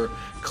other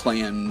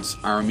clans'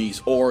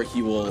 armies, or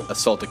he will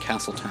assault a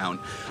castle town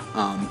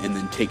and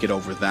then take it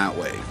over that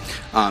way.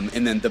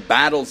 And then the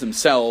battles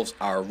themselves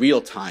are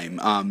real time.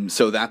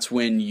 So that's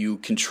when you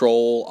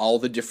control all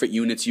the different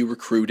units you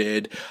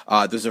recruited.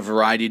 There's a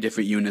variety of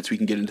different units. We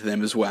can get into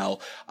them as well.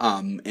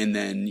 And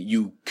then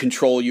you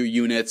control your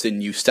units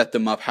and you set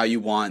them up how you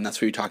want. And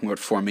that's where you're talking about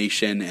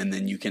formation. And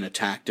then you can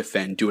attack,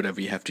 defend, do whatever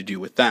you have to do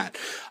with that.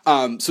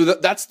 So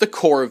that's the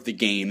core of the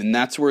game. And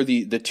that's where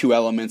the 2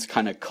 elements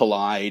kind of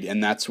collide.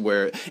 And that's,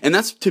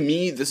 to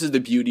me, this is the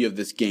beauty of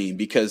this game,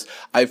 because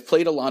I've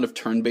played a lot of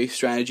turn-based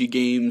strategy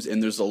games,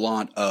 and there's a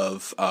lot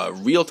of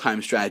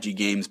real-time strategy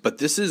games, but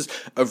this is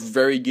a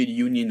very good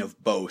union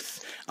of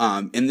both.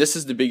 And this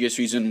is the biggest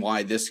reason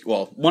why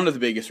one of the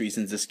biggest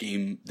reasons this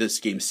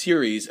game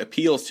series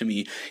appeals to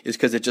me is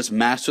because it just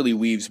masterly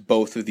weaves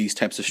both of these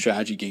types of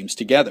strategy games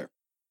together.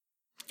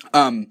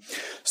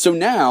 So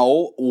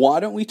now,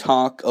 why don't we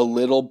talk a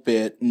little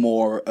bit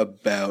more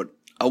about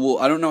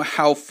I don't know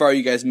how far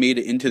you guys made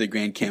it into the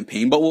grand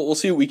campaign, but we'll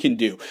see what we can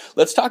do.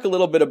 Let's talk a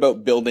little bit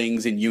about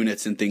buildings and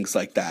units and things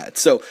like that.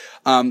 So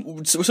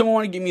someone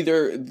want to give me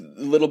their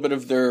little bit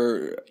of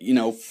their,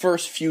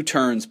 first few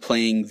turns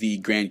playing the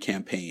grand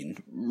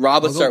campaign.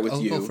 Rob, let's start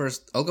with you. I'll go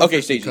first.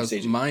 Okay, because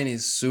mine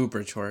is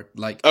super short.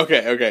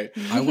 Okay.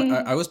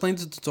 I was playing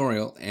the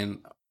tutorial, and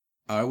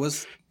I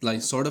was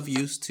sort of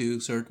used to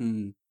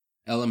certain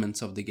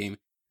elements of the game.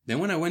 Then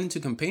when I went into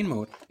campaign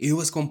mode, it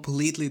was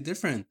completely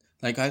different.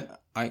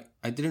 I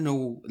didn't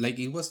know,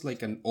 it was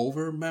like an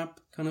over map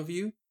kind of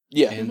view.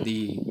 Yeah. And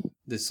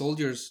the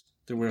soldiers,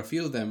 there were a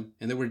few of them,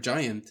 and they were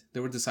giant. They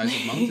were the size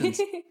of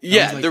mountains.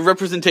 Yeah, the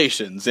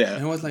representations, yeah.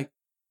 And I was like,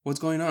 what's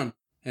going on?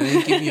 And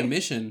they gave me a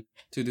mission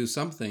to do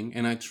something,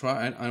 and I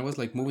was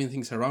moving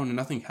things around, and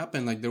nothing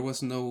happened. There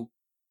was no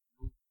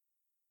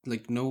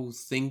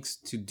things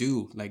to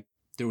do.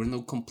 There was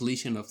no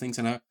completion of things,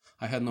 and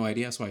I had no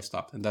idea, so I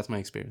stopped, and that's my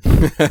experience.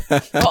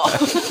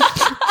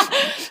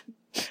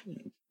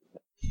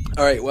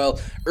 All right, well,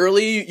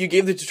 early you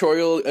gave the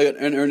tutorial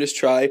an earnest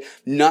try.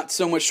 Not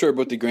so much sure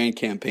about the grand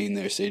campaign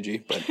there,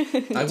 Seiji, but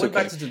I went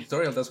back to the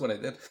tutorial. That's what I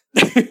did.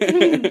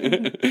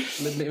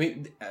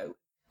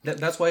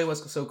 That's why I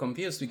was so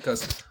confused,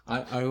 because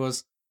I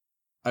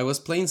was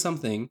playing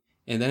something,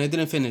 and then I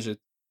didn't finish it.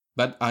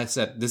 But I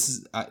said,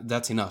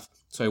 that's enough.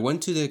 So I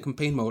went to the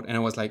campaign mode, and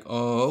I was like,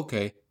 oh,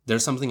 okay,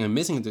 there's something I'm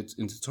missing in the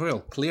tutorial,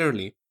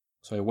 clearly.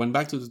 So I went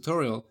back to the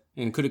tutorial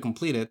and couldn't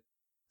complete it.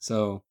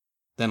 So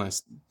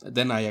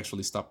then I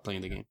actually stopped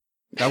playing the game.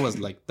 That was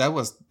like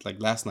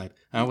last night.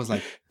 And I was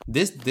like,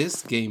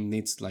 this game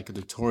needs like a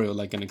tutorial,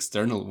 like an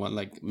external one.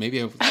 Like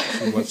maybe I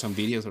should watch some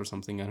videos or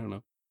something. I don't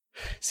know.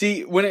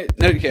 See,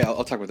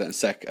 I'll talk about that in a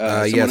sec.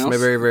 Yes, Someone my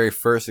else? very, very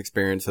first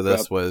experience of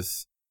this Yep.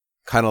 was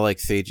kind of like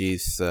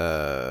Seiji's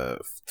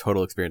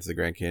total experience of the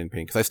Grand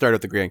Campaign. Because I started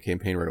with the Grand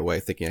Campaign right away,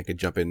 thinking I could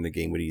jump in, the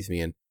game would ease me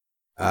in.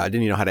 I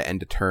didn't even know how to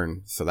end a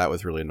turn, so that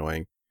was really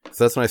annoying.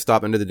 So that's when I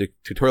stopped into the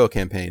tutorial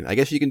campaign. I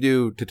guess you can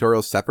do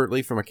tutorials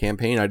separately from a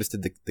campaign. I just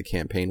did the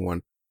campaign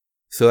one.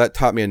 So that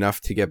taught me enough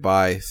to get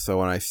by. So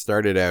when I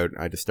started out,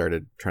 I just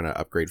started trying to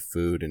upgrade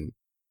food and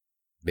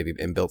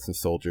built some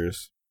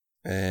soldiers.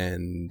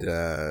 And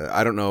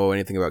I don't know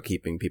anything about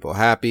keeping people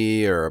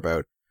happy or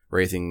about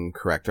raising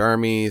correct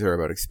armies or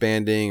about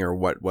expanding or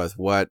what was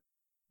what.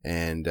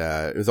 And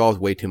it was always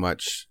way too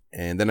much.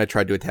 And then I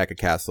tried to attack a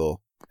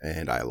castle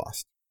and I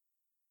lost.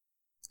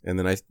 And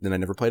then I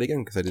never played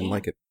again because I didn't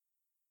like it.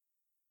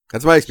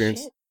 That's my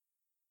experience. Shit.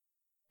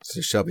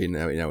 So Shelby,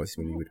 now is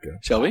when you would go.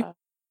 Shelby? All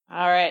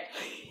right.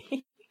 Yeah,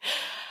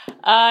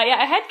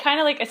 I had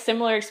kind of like a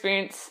similar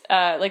experience,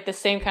 like the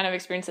same kind of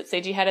experience that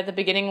Seiji had at the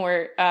beginning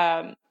where,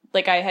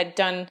 like I had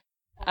done,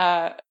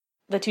 the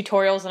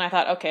tutorials and I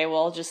thought, okay,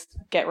 well, I'll just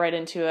get right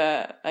into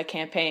a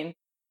campaign.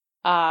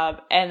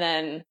 And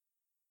then,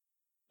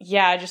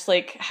 yeah, just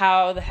like,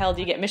 how the hell do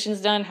you get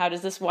missions done?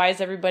 Why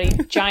is everybody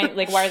giant?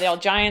 Like, why are they all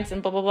giants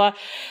and blah, blah, blah.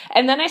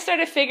 And then I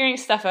started figuring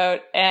stuff out.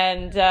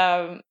 And,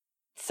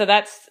 so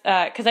that's,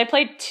 cause I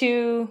played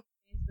 2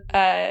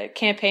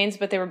 campaigns,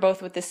 but they were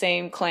both with the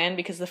same clan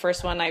because the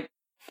first one I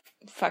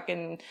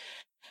fucking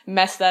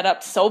messed that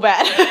up so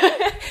bad.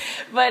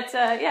 But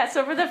yeah,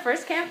 so for the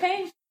first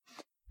campaign,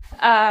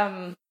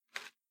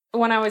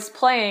 when I was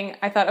playing,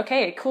 I thought,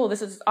 okay, cool,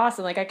 this is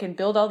awesome. Like I can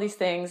build all these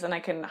things and I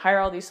can hire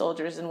all these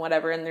soldiers and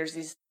whatever. And there's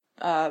these,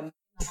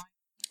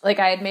 like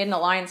I had made an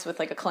alliance with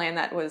like a clan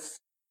that was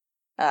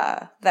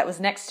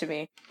next to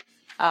me.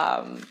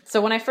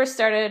 So when I first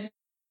started,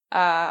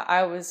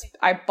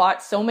 I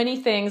bought so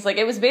many things. Like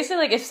it was basically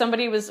like if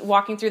somebody was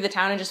walking through the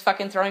town and just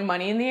fucking throwing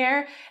money in the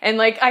air. And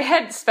like I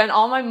had spent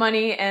all my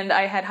money and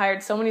I had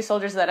hired so many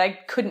soldiers that I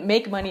couldn't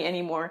make money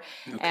anymore.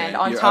 Okay. And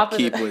on Your top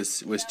upkeep of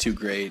was too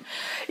great.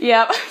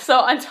 yeah. So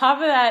on top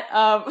of that,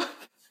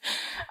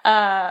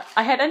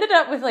 I had ended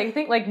up with like, I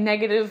think like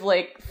negative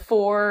like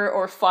 4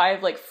 or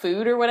 5 like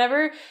food or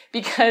whatever,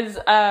 because,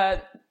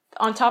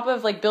 on top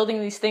of like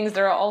building these things,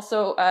 there are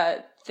also,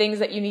 things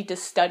that you need to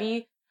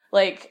study.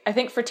 Like, I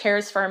think for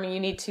terrace farming, you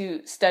need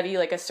to study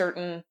like a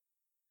certain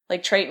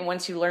like trait. And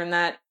once you learn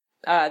that,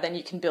 then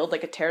you can build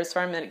like a terrace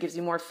farm and then it gives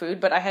you more food.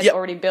 But I had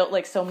already built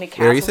like so many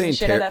castles Are you saying and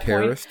shit at that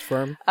terrorist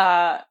point.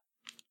 farm?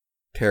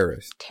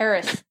 Terrorist.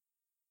 Terrace.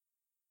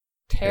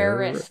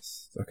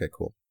 Okay,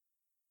 cool.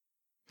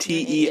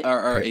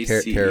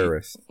 TERRAC.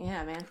 Terrorist.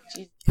 Yeah, man.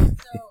 Jeez.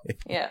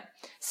 Yeah.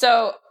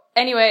 So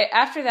anyway,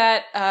 after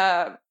that,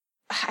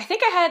 I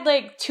think I had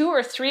like 2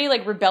 or 3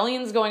 like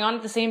rebellions going on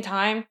at the same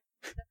time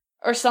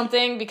or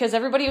something because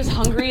everybody was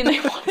hungry and they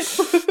wanted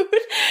food.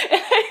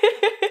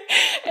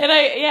 And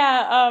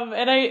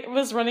I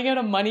was running out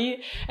of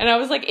money and I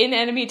was like in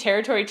enemy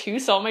territory too.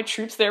 So all my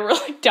troops there were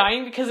like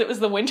dying because it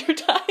was the winter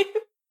time.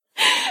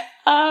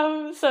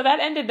 So that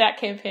ended that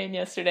campaign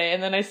yesterday.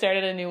 And then I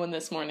started a new one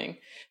this morning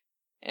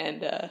and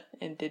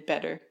did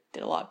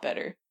a lot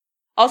better.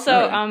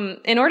 Also,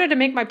 in order to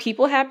make my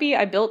people happy,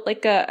 I built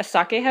like a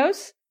sake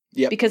house.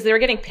 Yep. Because they were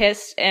getting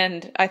pissed,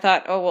 and I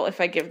thought, oh, well, if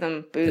I give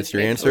them booze... That's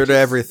your answer to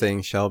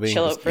everything, Shelby.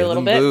 Chill Just out for a give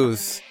little them bit.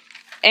 Booze.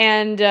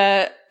 And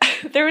there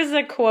was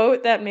a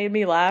quote that made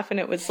me laugh, and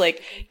it was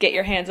like, get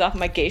your hands off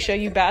my geisha,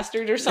 you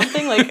bastard, or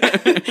something,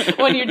 like,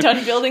 when you're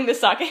done building the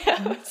sake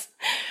house.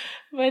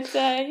 But,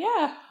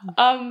 yeah.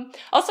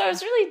 Also, I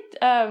was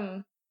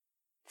really...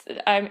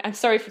 I'm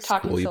sorry for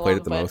talking Cool, so you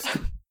played long, it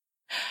the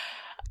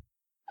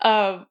but...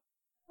 most.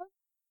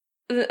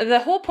 The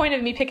whole point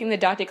of me picking the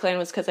Date clan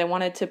was because I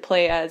wanted to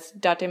play as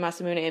Date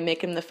Masamune and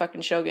make him the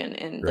fucking shogun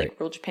and like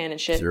rule Japan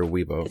and shit. You're a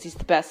weebo. Because he's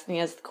the best and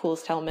he has the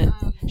coolest helmet.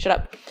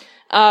 Shut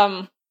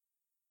up.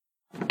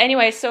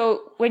 Anyway,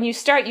 so when you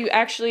start, you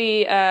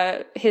actually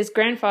his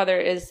grandfather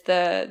is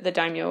the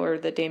daimyo or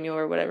the daimyo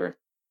or whatever.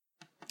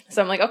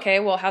 So I'm like, okay,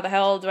 well, how the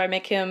hell do I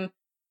make him?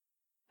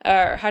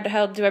 Or how the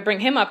hell do I bring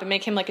him up and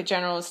make him like a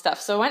general and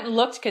stuff? So I went and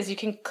looked because you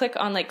can click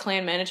on like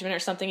clan management or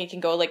something. You can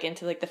go like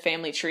into like the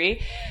family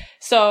tree.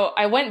 So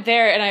I went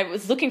there and I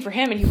was looking for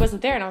him and he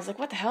wasn't there. And I was like,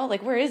 what the hell?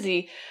 Like, where is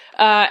he?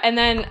 And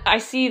then I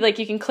see like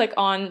you can click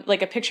on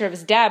like a picture of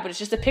his dad, but it's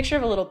just a picture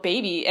of a little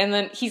baby. And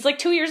then he's like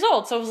 2 years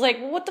old. So I was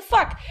like, well, what the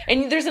fuck?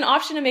 And there's an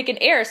option to make an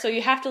heir. So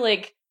you have to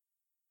like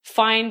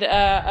find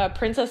a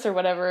princess or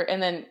whatever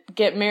and then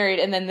get married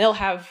and then they'll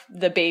have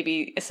the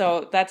baby.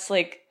 So that's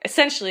like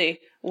essentially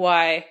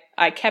why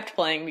I kept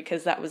playing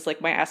because that was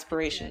like my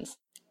aspirations.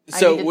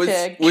 So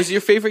needed to- was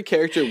your favorite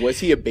character, was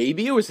he a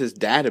baby or was his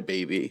dad a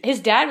baby? His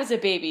dad was a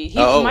baby.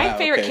 Oh, my wow,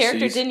 favorite okay, so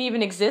character he's- didn't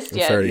even exist I'm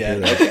yet. sorry to Yeah,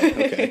 hear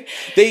that.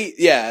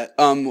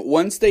 okay.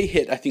 Once they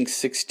hit, I think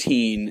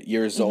 16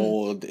 years Mm-hmm.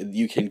 old,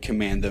 you can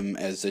command them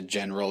as a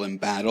general in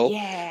battle.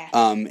 Yeah.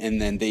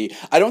 And then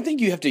I don't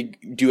think you have to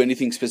do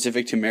anything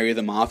specific to marry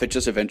them off. It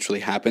just eventually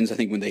happens, I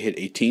think, when they hit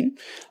 18.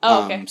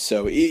 Oh, okay.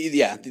 So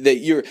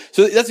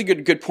that's a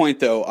good point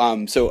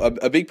though. So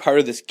a big part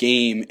of this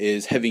game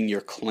is having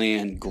your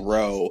clan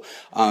grow.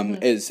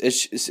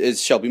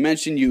 As Shelby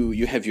mentioned,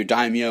 you have your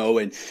daimyo,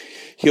 and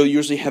he'll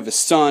usually have a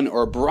son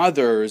or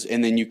brothers,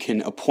 and then you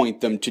can appoint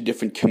them to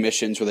different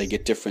commissions where they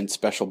get different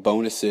special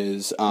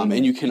bonuses.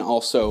 And you can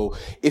also,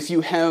 if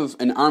you have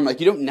an army, like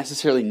you don't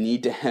necessarily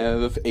need to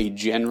have a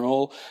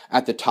general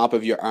at the top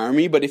of your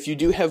army, but if you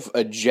do have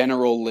a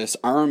general-less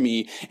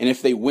army, and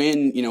if they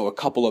win, a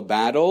couple of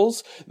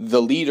battles,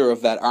 the leader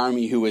of that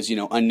army, who is,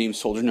 unnamed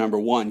soldier number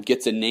 1,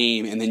 gets a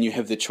name, and then you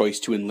have the choice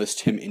to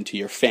enlist him into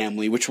your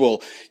family, which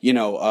will,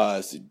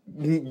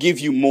 give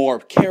you more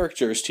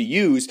characters to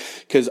use,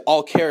 because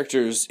all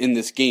characters in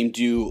this game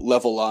do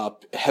level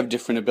up, have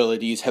different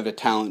abilities, have a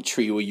talent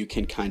tree where you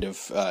can kind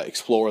of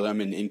explore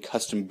them and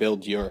custom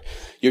build your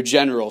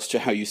generals to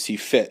how you see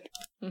fit.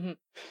 Mm-hmm.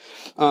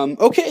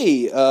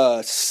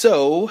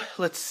 So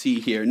let's see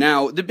here.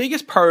 Now, the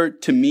biggest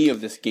part to me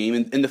of this game,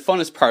 and the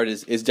funnest part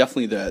is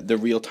definitely the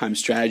real-time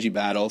strategy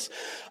battles.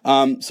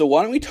 So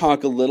why don't we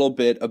talk a little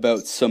bit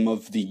about some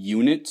of the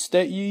units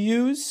that you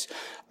use?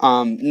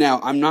 Now,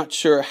 I'm not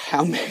sure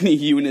how many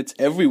units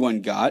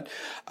everyone got.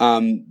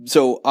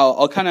 So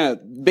I'll kind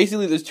of,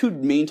 basically there's two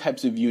main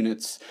types of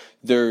units.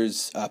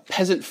 There's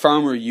peasant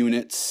farmer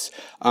units,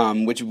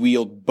 which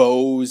wield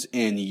bows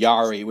and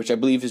yari, which I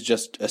believe is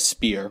just a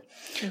spear.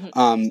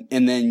 Mm-hmm.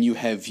 And then you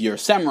have your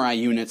samurai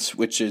units,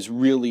 which is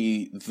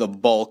really the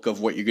bulk of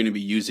what you're going to be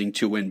using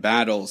to win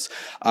battles.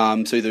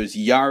 So there's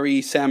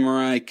yari,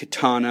 samurai,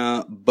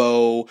 katana,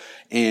 bow,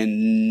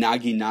 and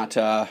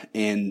naginata,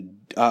 and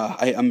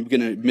I'm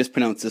gonna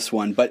mispronounce this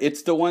one, but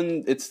it's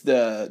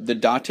the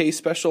Date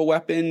special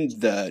weapon,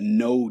 the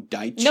no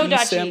Daichi. No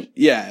Daichi.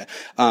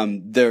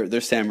 They're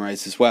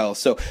samurais as well.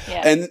 So,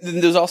 yeah. And then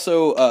there's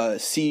also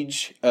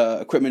siege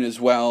equipment as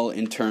well,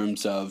 in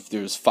terms of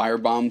there's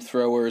firebomb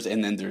throwers,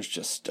 and then there's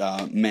just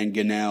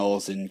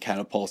mangonels and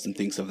catapults and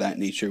things of that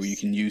nature where you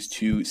can use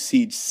to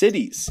siege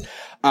cities.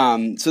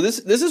 So this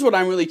is what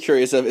I'm really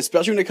curious of,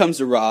 especially when it comes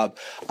to Rob.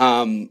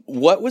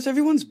 What was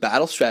everyone's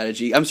battle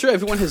strategy? I'm sure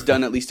everyone has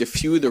done at least a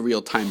few of the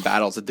real-time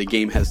battles that the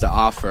game has to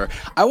offer.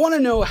 I want to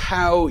know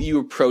how you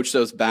approach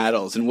those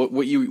battles and what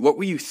were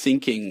you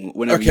thinking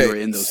whenever you were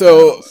in those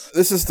battles?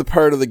 This is the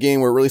part of the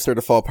game where it really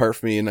started to fall apart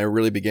for me, and I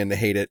really began to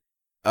hate it.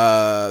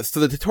 So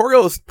the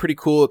tutorial is pretty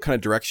cool. It kind of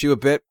directs you a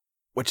bit,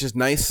 which is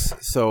nice.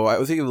 So I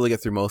was able to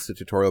get through most of the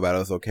tutorial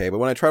battles okay, but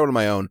when I tried one of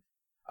my own,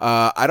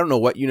 I don't know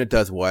what unit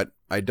does what.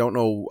 I don't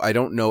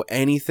know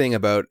anything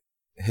about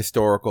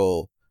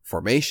historical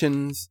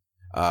formations,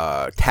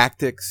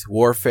 tactics,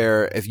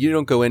 warfare. If you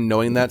don't go in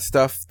knowing that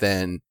stuff,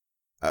 then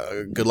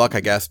good luck,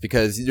 I guess,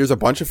 because there's a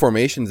bunch of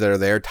formations that are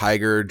there: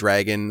 tiger,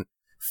 dragon,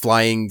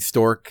 flying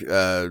stork,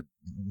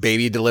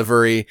 baby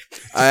delivery,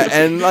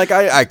 and like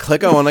I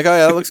click on one, like, oh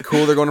yeah, that looks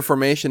cool. They're going to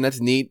formation.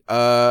 That's neat.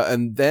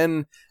 And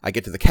then I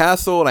get to the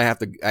castle and I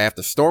have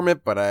to storm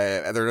it, but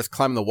they're just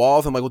climbing the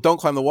walls. I'm like, well, don't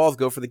climb the walls,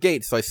 go for the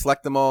gate. So I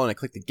select them all and I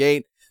click the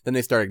gate. Then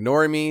they start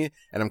ignoring me,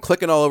 and I'm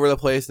clicking all over the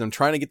place, and I'm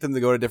trying to get them to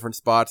go to different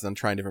spots, and I'm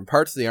trying different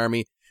parts of the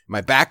army. My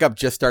backup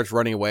just starts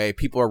running away.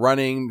 People are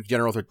running.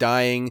 Generals are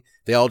dying.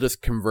 They all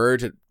just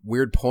converge at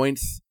weird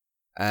points,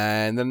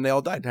 and then they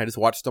all died. I just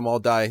watched them all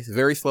die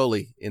very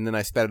slowly, and then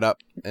I sped it up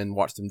and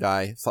watched them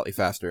die slightly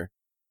faster.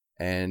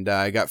 And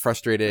I got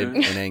frustrated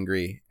and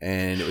angry,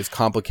 and it was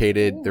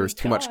complicated. There was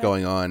too much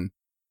going on,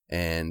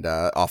 and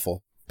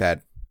awful.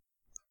 Bad.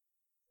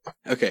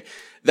 Okay,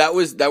 that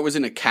was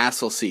in a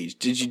castle siege.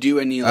 Did you do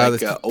any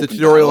the open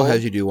tutorial battle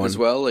has you do one as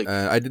well?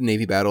 I did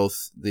navy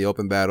battles, the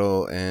open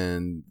battle,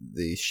 and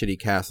the shitty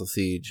castle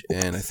siege.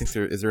 And I think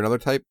is there another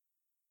type?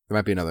 There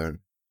might be another one.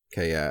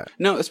 Okay, yeah.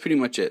 No, that's pretty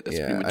much it. That's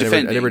yeah, pretty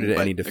much I never did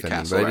any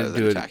defending, but I did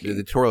do it.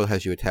 The tutorial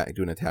has you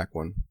do an attack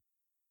one.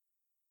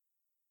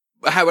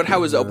 How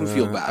was the open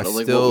field battle?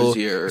 What was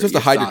your just to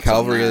hide your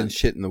cavalry and and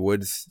shit in the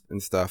woods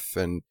and stuff,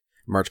 and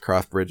march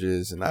cross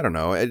bridges, and I don't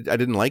know. I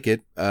didn't like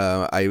it.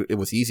 It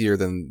was easier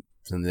than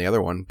the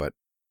other one, but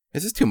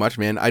it's just too much,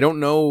 man. I don't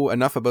know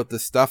enough about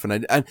this stuff, and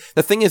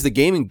the thing is, the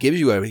game gives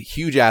you a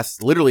huge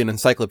ass, literally an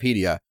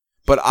encyclopedia.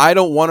 But I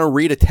don't want to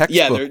read a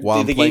textbook while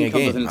I'm playing a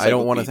game. I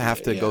don't want to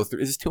have to go through.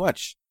 It's just too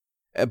much.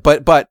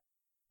 But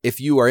if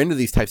you are into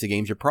these types of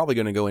games, you're probably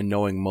going to go in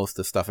knowing most of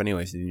the stuff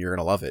anyways, and you're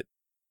going to love it.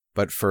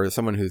 But for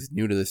someone who's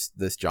new to this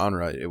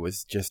genre, it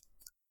was too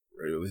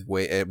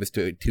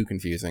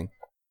confusing.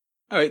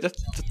 All right,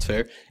 that's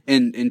fair.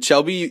 And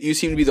Shelby, you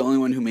seem to be the only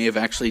one who may have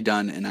actually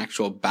done an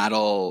actual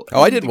battle.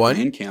 Oh, I did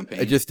one campaign.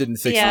 It just didn't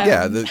succeed.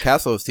 Yeah, the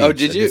Castle of Siege. Oh,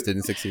 did you? It just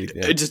didn't succeed.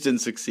 Yeah. It just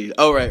didn't succeed.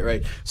 Oh,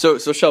 right. So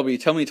Shelby,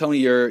 tell me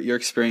your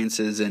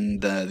experiences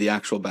in the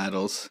actual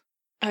battles.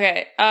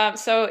 Okay,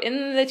 so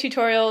in the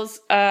tutorials,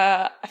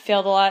 I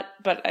failed a lot,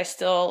 but I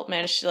still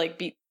managed to like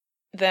beat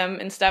them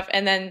and stuff.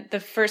 And then the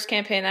first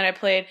campaign that I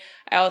played,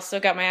 I also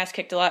got my ass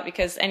kicked a lot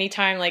because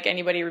anytime like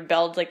anybody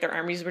rebelled, like their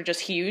armies were just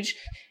huge.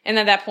 And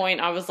at that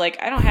point, I was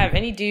like, I don't have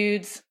any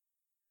dudes.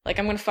 Like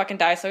I'm gonna fucking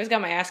die. So I always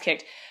got my ass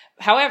kicked.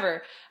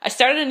 However, I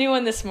started a new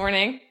one this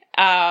morning.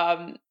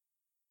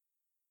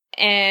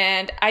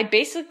 And I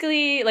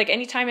basically, like,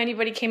 anytime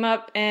anybody came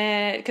up,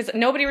 and because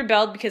nobody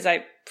rebelled because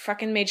I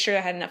fucking made sure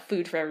I had enough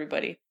food for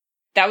everybody.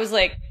 That was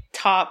like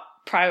top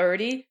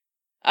priority.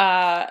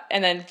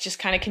 And then just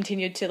kind of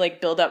continued to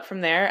like build up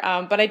from there.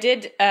 But I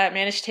did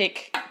manage to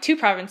take 2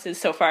 provinces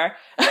so far.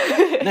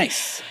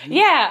 Nice.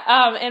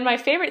 Yeah. And my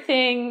favorite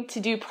thing to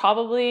do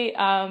probably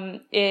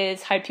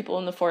is hide people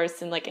in the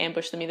forest and like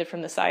ambush them either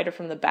from the side or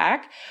from the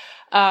back.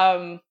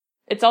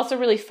 It's also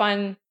really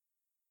fun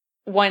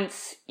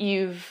once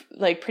you've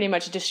like pretty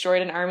much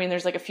destroyed an army and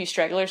there's like a few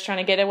stragglers trying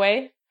to get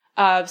away.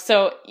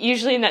 So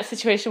usually in that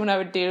situation, what I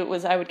would do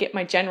was I would get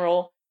my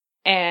general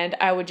and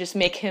I would just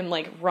make him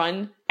like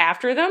run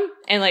after them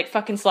and like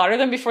fucking slaughter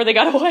them before they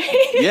got away.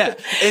 Yeah.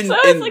 And, so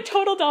it was like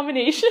total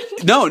domination.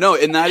 No.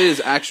 And that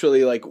is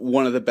actually like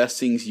one of the best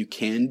things you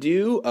can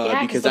do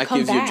because that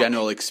gives you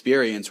general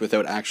experience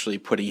without actually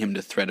putting him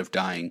to threat of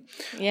dying.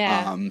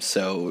 Yeah.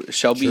 So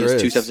Shelby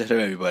is 2 steps ahead of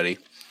everybody.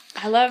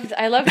 I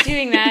love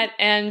doing that.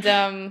 And,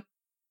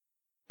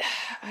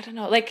 I don't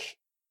know, like,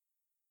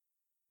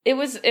 it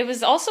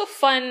was also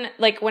fun,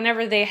 like,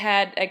 whenever they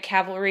had a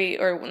cavalry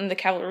or when the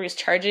cavalry was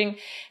charging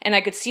and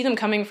I could see them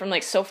coming from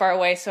like so far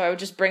away. So I would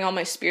just bring all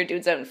my spear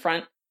dudes out in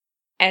front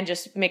and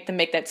just make them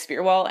make that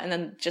spear wall and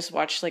then just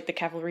watch like the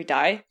cavalry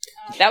die.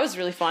 That was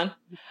really fun.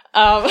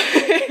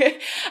 I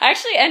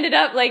actually ended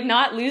up like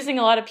not losing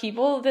a lot of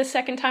people the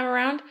second time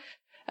around,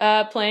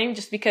 playing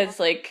just because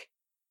like,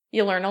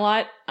 you learn a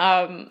lot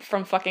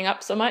from fucking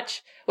up so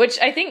much, which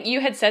I think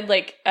you had said,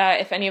 like,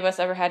 if any of us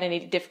ever had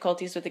any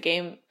difficulties with the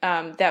game,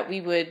 that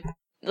we would,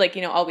 like,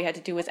 you know, all we had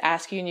to do was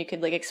ask you and you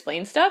could, like,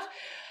 explain stuff,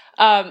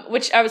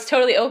 which I was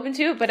totally open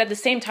to. But at the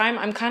same time,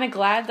 I'm kind of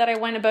glad that I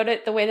went about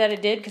it the way that I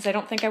did because I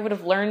don't think I would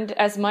have learned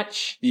as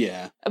much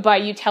by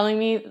you telling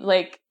me,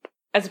 like,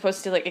 as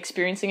opposed to, like,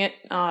 experiencing it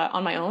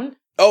on my own.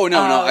 Oh,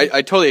 no,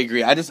 I totally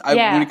agree.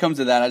 When it comes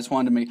to that, I just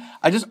wanted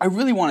to I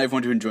really want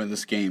everyone to enjoy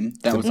this game.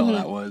 That was all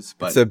that was.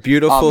 But it's a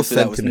beautiful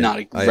sentiment. That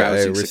was not a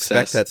rousing I respect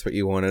success. That's what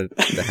you wanted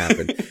to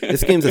happen.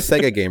 This game's a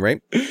Sega game,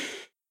 right?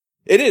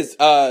 It is.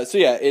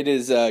 It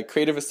is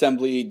Creative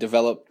Assembly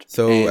developed.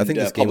 So and, I think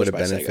this game would have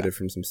benefited Sega.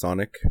 from some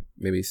Sonic,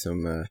 maybe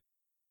some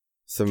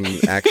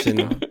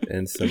action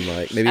and some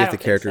like maybe if the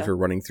characters were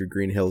running through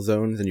Green Hill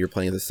zones and you're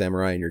playing as a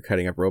samurai and you're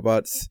cutting up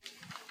robots.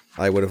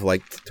 I would have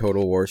liked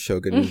Total War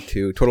Shogun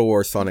 2. Total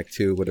War Sonic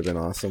 2 would have been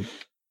awesome.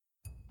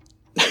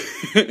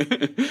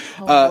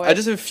 I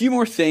just have a few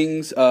more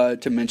things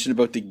to mention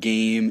about the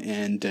game,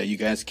 and you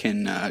guys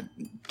can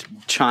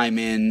chime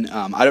in.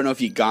 I don't know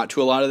if you got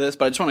to a lot of this,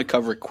 but I just want to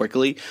cover it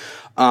quickly.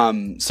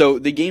 So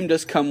the game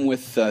does come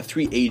with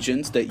 3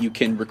 agents that you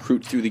can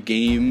recruit through the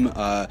game.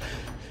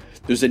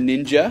 There's a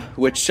ninja,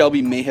 which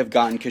Shelby may have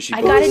gotten because she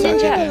got a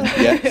ninja.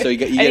 Yeah, so you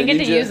get I didn't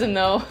get to use him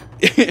though.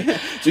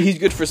 So he's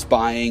good for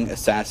spying,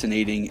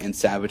 assassinating, and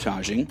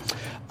sabotaging.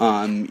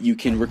 You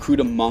can recruit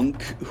a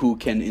monk who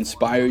can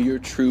inspire your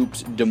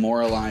troops,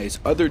 demoralize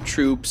other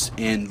troops,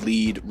 and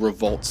lead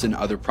revolts in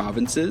other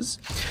provinces.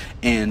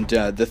 And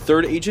the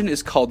third agent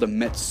is called a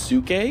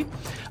Metsuke.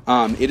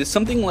 It is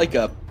something like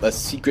a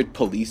secret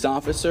police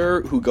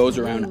officer who goes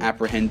around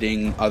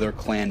apprehending other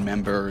clan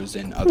members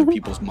and other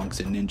people's monks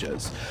and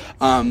ninjas.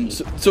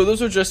 So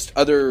those are just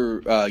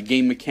other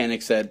game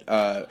mechanics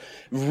that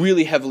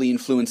really heavily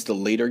influenced the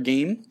later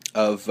game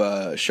of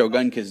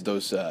Shogun, because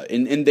those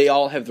and they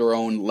all have their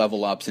own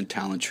level ups and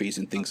talent trees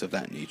and things of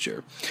that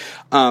nature.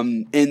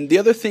 And the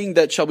other thing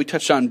that Shelby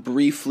touched on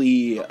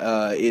briefly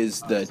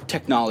is the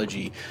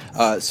technology.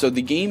 So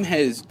the game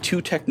has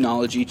 2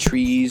 technology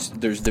trees.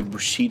 There's the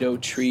Bushido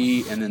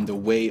tree and then the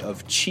Way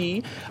of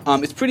Chi.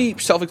 It's pretty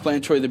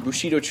self-explanatory. The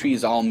Bushido tree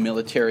is all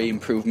military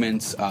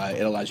improvements.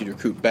 It allows you to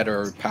recruit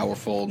better,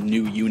 powerful,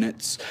 new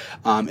units.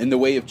 And the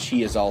Way of Chi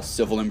is all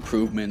civil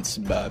improvements,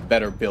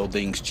 better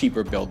buildings,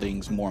 cheaper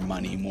buildings, more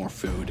money, more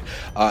food,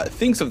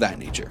 things of that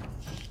nature.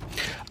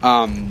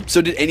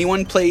 So did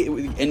anyone play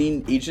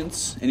any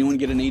agents? Anyone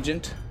get an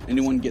agent?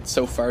 Anyone get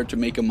so far to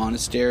make a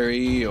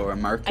monastery or a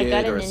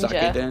market or a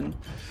sake den?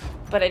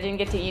 But I didn't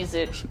get to use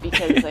it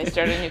because I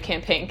started a new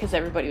campaign because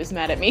everybody was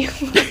mad at me.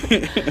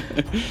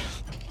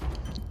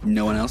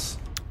 No one else?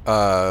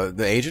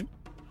 The agent?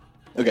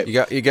 Okay.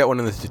 You get one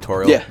in the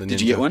tutorial. Yeah. The Did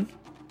you get one?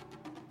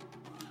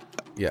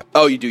 Yeah.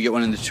 Oh, you do get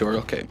one in the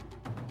tutorial. Okay.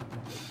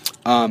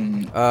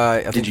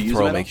 I think did you the use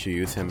tutorial Metal? makes you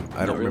use him.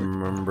 I don't really?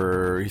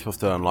 remember. You're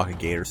supposed to unlock a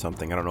gate or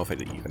something. I don't know if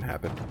it even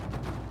happened.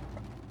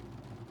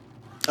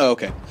 Oh,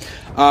 okay.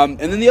 And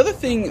then the other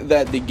thing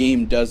that the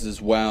game does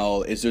as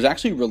well is there's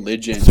actually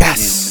religion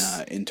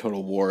Yes! in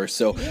Total War.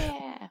 So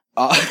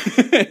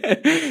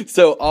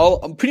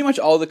So pretty much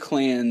all the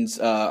clans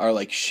are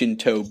like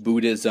Shinto,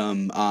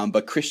 Buddhism,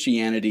 but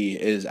Christianity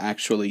is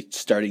actually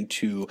starting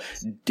to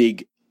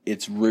dig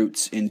its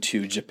roots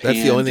into Japan.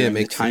 That's the only thing that during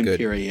makes the time it good,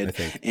 period. I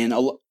think. And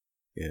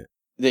Yeah.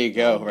 there you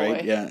go, Oh, right?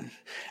 boy. Yeah.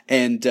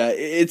 And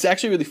it's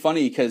actually really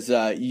funny because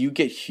you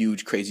get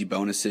huge, crazy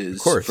bonuses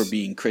Of course. for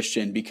being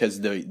Christian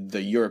because the Yeah,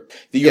 'cause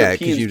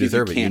Europeans you give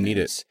deserve it. You need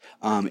canons,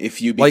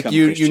 if you become Like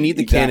you Christian. need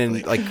the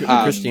Exactly. canon,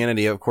 like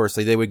Christianity, of course.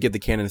 Like they would give the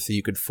canon so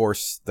you could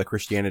force the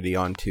Christianity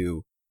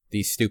onto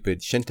these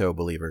stupid Shinto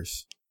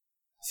believers.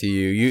 So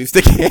you use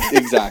the canon.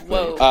 Exactly.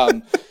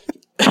 Whoa.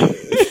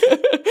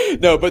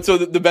 No, but so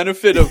the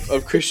benefit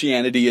of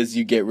Christianity is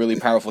you get really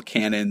powerful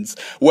cannons.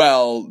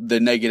 Well,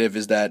 the negative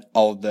is that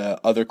all the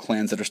other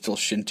clans that are still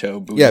Shinto,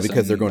 Buddhism, Yeah,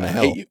 because they're going to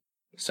hell. hate you.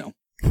 So.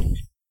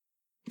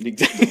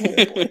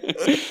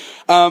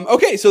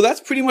 Okay, so that's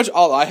pretty much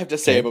all I have to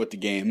say Okay. about the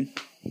game.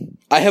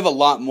 I have a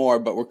lot more,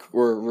 but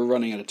we're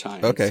running out of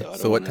time. Okay, I don't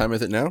so what wanna- time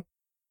is it now?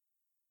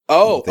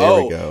 Oh,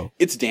 There we go.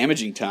 It's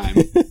damaging time.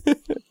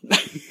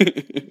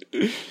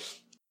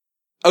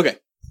 Okay.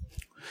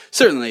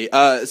 Certainly.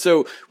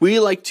 So we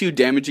like to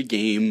damage a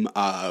game.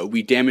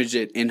 We damage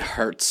it in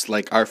hearts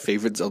like our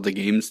favorite Zelda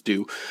games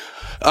do.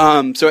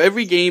 So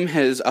every game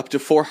has up to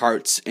 4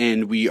 hearts,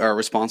 and we are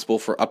responsible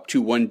for up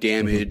to 1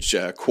 damage,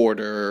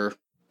 quarter,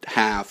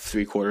 half,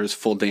 3/4,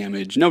 full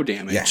damage, no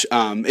damage.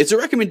 It's a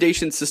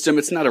recommendation system.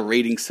 It's not a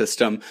rating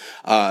system.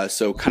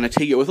 So kind of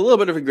take it with a little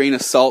bit of a grain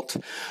of salt.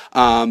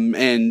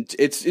 And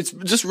it's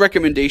just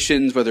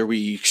recommendations, whether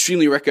we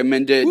extremely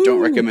recommend it, don't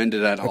recommend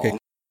it at all. Okay.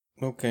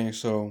 Okay,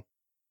 so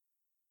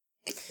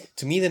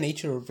to me, the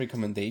nature of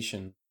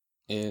recommendation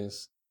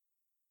is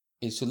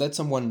to let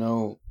someone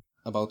know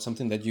about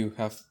something that you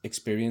have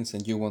experienced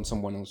and you want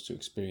someone else to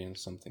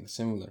experience something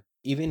similar.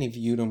 Even if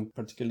you don't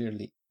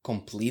particularly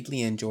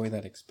completely enjoy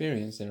that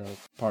experience, there are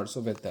parts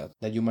of it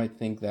that you might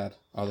think that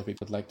other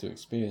people would like to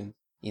experience.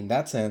 In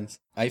that sense,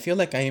 I feel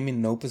like I am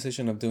in no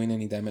position of doing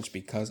any damage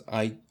because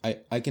I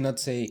cannot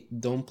say,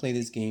 don't play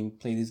this game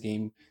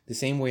the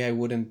same way I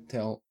wouldn't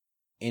tell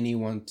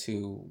anyone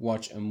to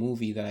watch a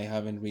movie that I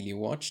haven't really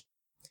watched.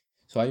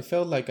 So I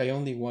felt like I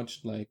only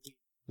watched like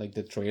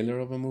the trailer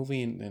of a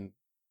movie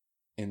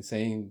and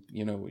saying,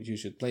 you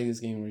should play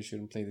this game or you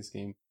shouldn't play this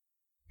game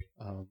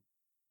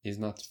is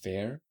not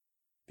fair.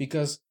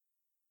 Because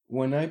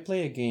when I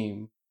play a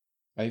game,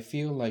 I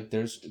feel like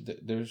there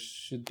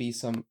should be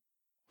some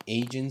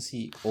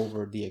agency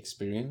over the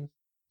experience.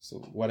 So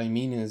what I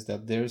mean is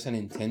that there's an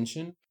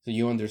intention. So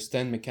you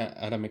understand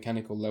at a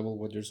mechanical level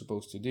what you're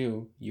supposed to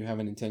do. You have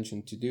an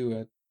intention to do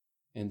it,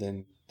 and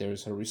then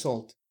there's a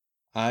result.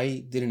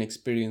 I didn't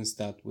experience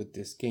that with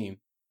this game,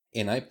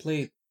 and I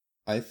played,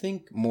 I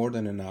think, more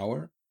than an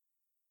hour,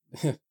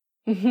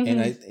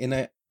 and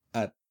I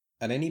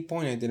at any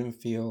point I didn't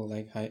feel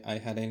like I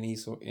had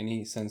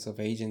any sense of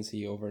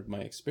agency over my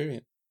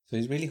experience. So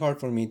it's really hard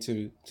for me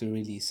to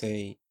really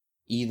say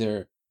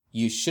either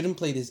you shouldn't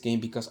play this game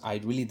because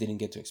I really didn't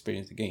get to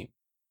experience the game,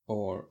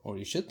 or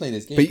you should play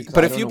this game. because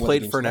But I if don't you know what the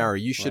played game's for an about, hour,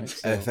 you should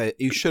right? So-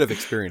 you should have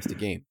experienced the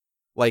game.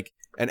 Like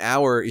an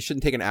hour, it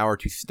shouldn't take an hour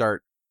to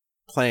start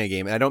playing a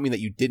game. And I don't mean that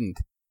you didn't.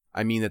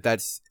 I mean that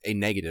that's a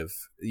negative.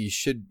 You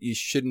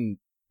shouldn't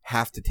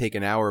have to take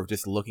an hour of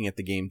just looking at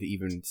the game to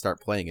even start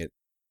playing it.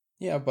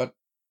 Yeah, but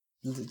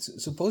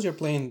suppose you're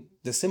playing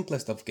the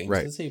simplest of games.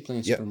 Right. Let's say you're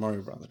playing Yep. Super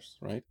Mario Brothers,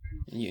 right?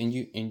 And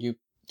you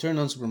turn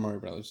on Super Mario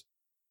Brothers,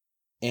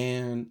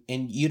 and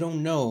you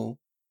don't know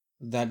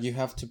that you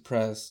have to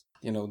press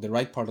the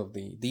right part of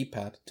the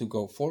D-pad to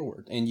go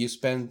forward, and you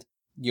spend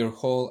your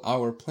whole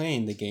hour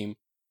playing the game,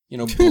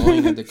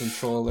 blowing at the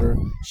controller,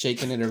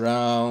 shaking it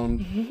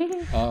around,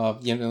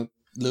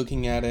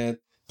 looking at it,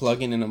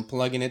 plugging and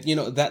unplugging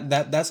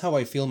it. That's how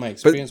I feel my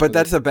experience. But with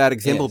that's it. a bad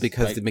example Yes,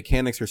 because right. the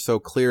mechanics are so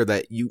clear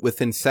that you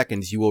within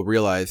seconds you will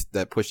realize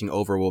that pushing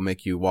over will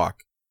make you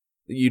walk.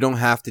 You don't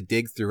have to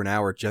dig through an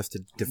hour just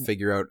to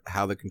figure out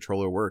how the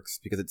controller works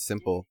because it's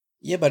simple.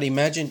 Yeah, but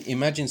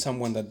imagine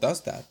someone that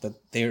does that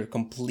they're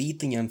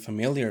completely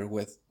unfamiliar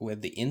with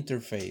the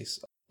interface,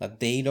 that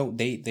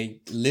they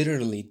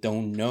literally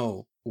don't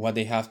know what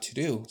they have to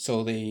do.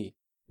 So they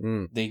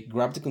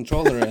grab the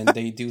controller and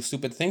they do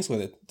stupid things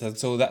with it.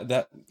 So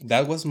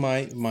that was my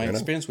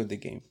experience with the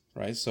game,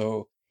 right?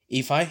 So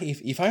if I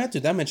had to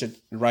damage it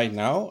right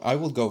now, I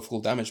would go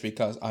full damage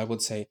because I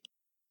would say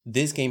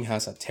this game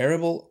has a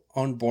terrible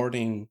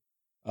onboarding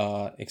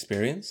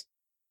experience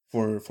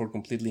for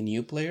completely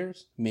new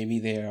players. Maybe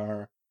they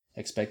are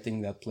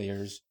expecting that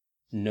players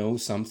know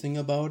something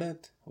about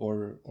it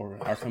or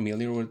are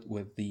familiar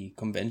with the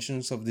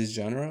conventions of this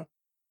genre.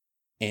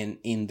 And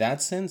in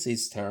that sense,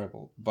 it's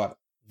terrible. But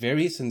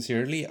very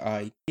sincerely,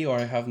 I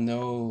have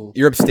no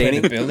You're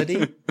abstaining?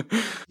 credibility,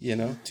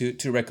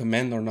 to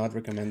recommend or not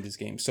recommend this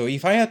game. So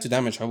if I had to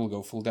damage, I will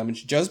go full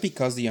damage just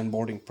because the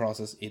onboarding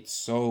process, it's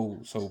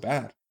so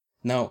bad.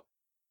 Now,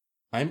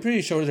 I'm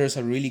pretty sure there's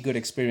a really good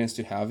experience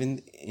to have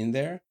in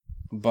there,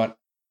 but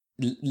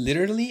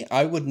literally,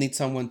 I would need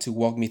someone to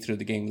walk me through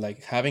the game,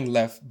 like having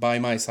left by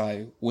my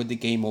side with the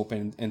game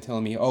open and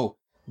tell me, oh,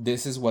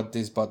 this is what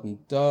this button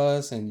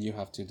does, and you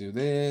have to do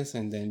this,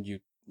 and then you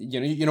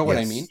know what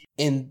I Yes. mean.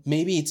 And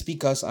maybe it's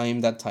because I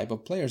am that type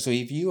of player. So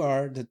if you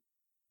are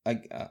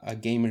a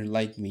gamer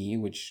like me,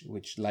 which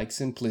likes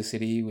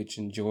simplicity, which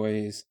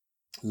enjoys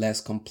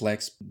less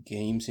complex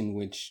games in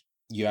which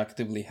you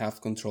actively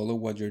have control of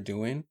what you're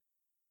doing,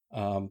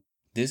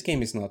 this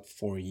game is not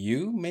for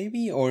you,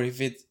 maybe. Or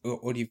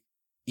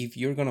if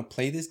you're gonna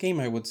play this game,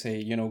 I would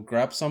say,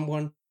 grab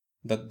someone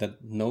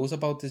that knows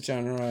about this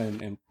genre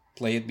and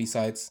play it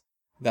besides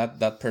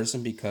that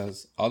person,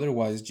 because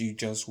otherwise you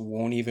just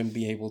won't even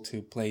be able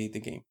to play the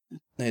game.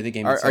 The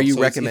game Are itself. you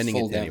So recommending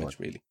full it to damage, anyone?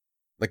 really?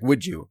 Like,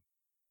 would you?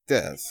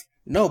 Yes.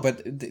 No,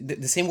 but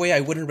the same way I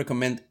wouldn't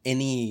recommend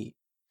any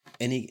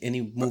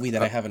movie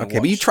that I haven't watched. Okay,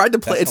 but you tried to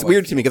play. That's It's how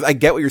weird I to me feel. because I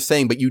get what you're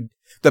saying, but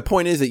the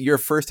point is that your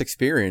first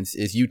experience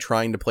is you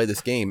trying to play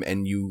this game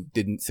and you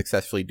didn't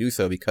successfully do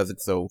so because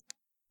it's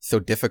so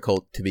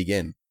difficult to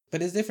begin.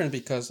 But it's different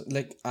because,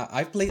 like,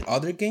 I've played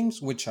other games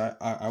which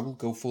I will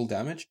go full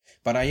damage,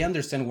 but I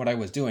understand what I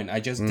was doing. I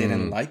just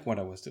didn't like what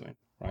I was doing,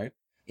 right?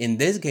 In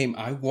this game,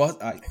 I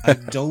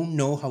don't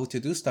know how to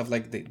do stuff.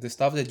 Like, the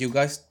stuff that you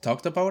guys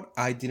talked about,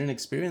 I didn't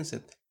experience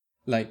it.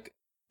 Like,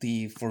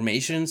 the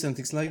formations and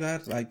things like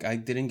that, like, I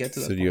didn't get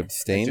to that So do you point.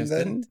 abstain I just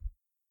then? didn't.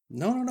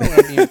 No.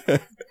 I mean,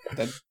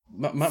 that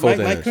my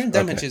damage, current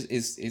damage okay.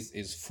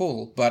 is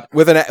full, but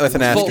with an Full-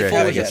 asterisk. full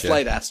I With a get you.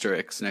 slight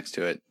asterisk next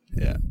to it.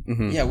 Yeah.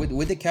 Mhm. yeah,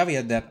 with the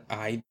caveat that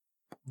I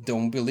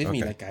don't believe me,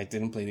 Okay. like, I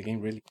didn't play the game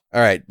really.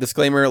 All right.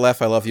 Disclaimer,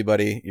 Lef, I love you,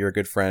 buddy. You're a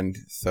good friend,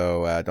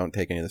 so don't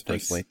take any of this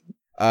Thanks. personally.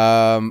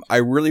 I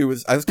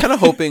was kind of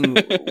hoping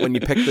when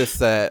you picked this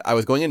that I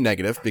was going in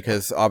negative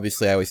because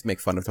obviously I always make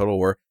fun of Total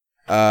War.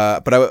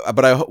 But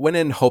I went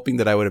in hoping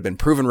that I would have been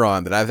proven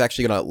wrong, that I was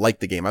actually gonna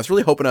like the game. I was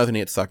really hoping I was gonna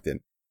get sucked in,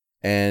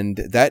 and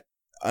that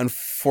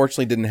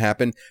unfortunately didn't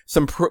happen.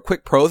 Some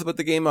quick pros about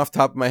the game off the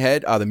top of my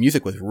head. The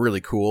music was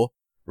really cool.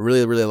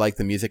 Really, really liked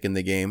the music in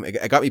the game.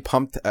 It got me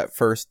pumped at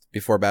first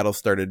before battles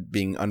started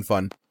being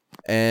unfun.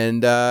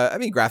 And I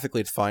mean,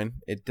 graphically, it's fine.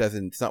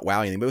 It's not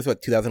wow anything. But it was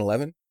what,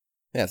 2011?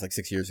 Yeah, it's like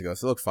 6 years ago,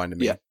 so it looked fine to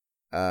me.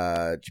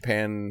 Yeah.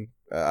 Japan,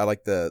 I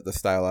like the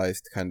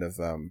stylized kind of.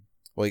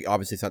 Well,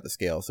 obviously it's not the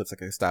scale, so it's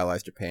like a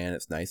stylized Japan.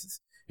 It's nice.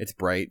 It's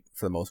bright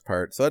for the most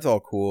part, so that's all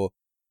cool.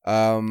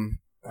 Oh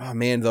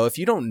man, though, if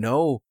you don't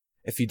know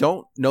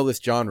this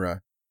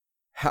genre,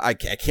 I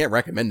can't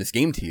recommend this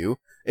game to you.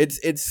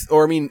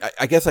 Or I mean,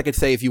 I guess I could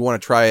say if you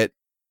want to try it,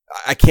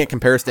 I can't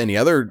compare it to any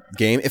other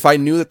game. If I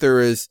knew that there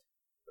is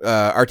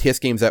RTS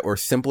games that were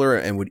simpler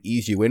and would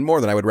ease you in more,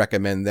 then I would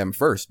recommend them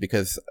first,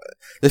 because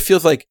this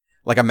feels like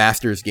a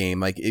master's game.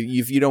 Like,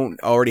 if you don't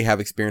already have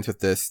experience with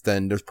this,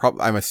 then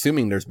I'm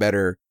assuming there's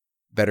better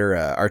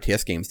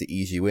RTS games to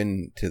ease you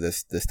into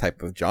this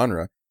type of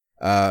genre.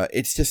 The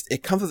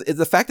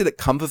fact that it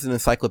comes with an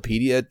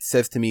encyclopedia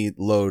says to me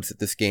loads that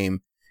this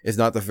game is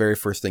not the very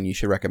first thing you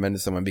should recommend to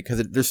someone,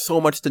 because there's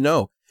so much to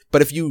know.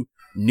 But if you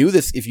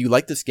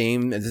like this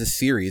game as a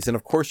series, then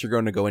of course you're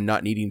going to go in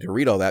not needing to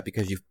read all that,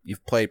 because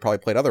you've probably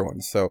played other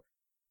ones. So,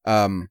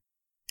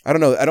 I don't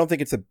know. I don't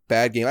think it's a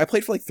bad game. I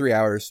played for like 3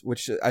 hours,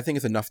 which I think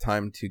is enough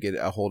time to get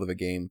a hold of a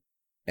game.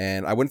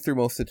 And I went through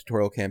most of the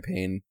tutorial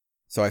campaign,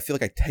 so I feel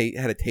like I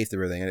had a taste of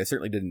everything, and I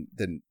certainly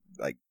didn't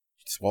like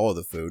swallow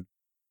the food.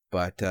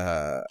 But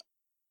I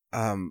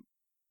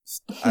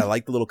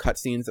like the little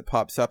cutscenes that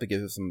pops up. It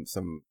gives it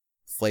some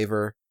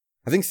flavor.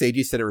 I think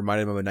Seiji said it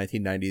reminded him of a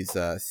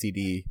 1990s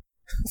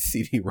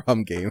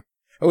CD-ROM game.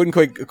 I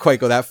wouldn't quite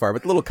go that far,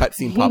 but the little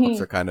cutscene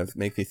pop-ups are kind of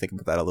make me think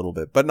about that a little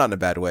bit, but not in a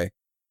bad way.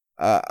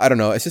 I don't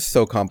know. It's just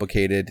so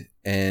complicated,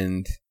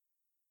 and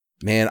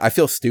man, I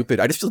feel stupid.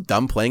 I just feel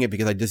dumb playing it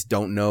because I just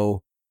don't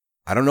know.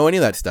 I don't know any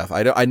of that stuff.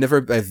 I've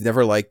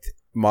never liked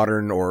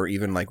modern or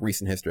even like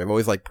recent history. I've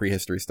always liked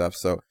prehistory stuff.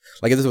 So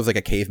like if this was like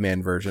a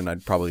caveman version,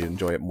 I'd probably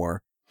enjoy it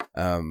more.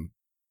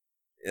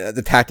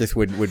 The tactics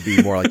would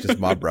be more like just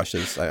mob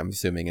rushes, I'm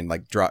assuming, and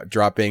like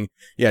dropping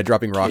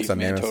rocks on Caveman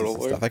nemesis Total and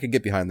War. stuff. I could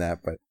get behind that,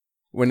 but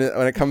when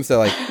it comes to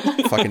like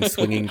fucking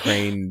swinging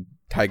crane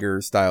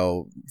tiger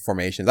style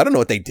formations, I don't know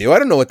what they do. I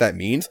don't know what that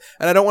means,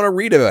 and I don't want to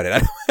read about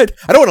it.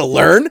 I don't want to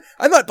learn.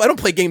 I don't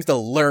play games to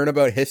learn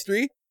about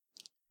history.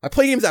 I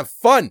play games to have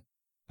fun.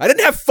 I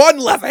didn't have fun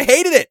left. I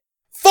hated it.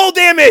 Full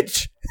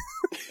damage.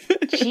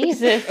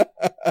 Jesus.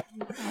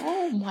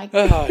 Oh my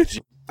Oh, god.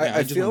 gee.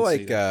 I feel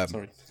like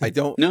Sorry. I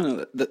don't.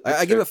 No,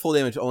 I give it full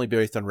damage only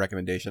based on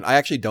recommendation. I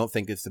actually don't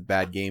think it's a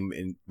bad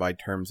game by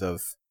terms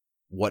of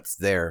what's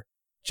there.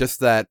 Just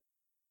that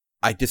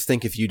I just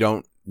think if you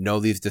don't know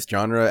this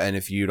genre and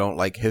if you don't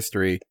like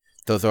history,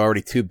 those are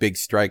already two big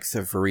strikes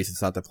for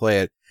reasons not to play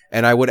it.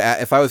 And I would,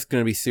 if I was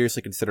going to be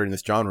seriously considering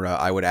this genre,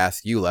 I would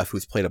ask you, Lef,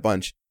 who's played a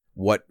bunch,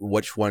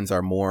 which ones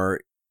are more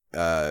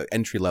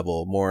entry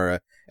level, more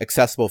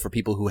accessible for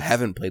people who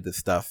haven't played this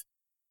stuff.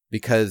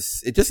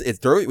 Because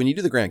when you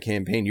do the grand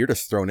campaign, you're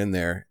just thrown in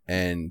there,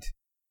 and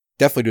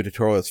definitely do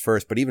tutorials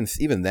first. But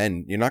even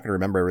then, you're not going to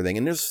remember everything.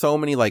 And there's so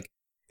many, like,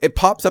 it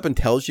pops up and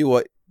tells you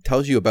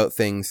about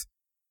things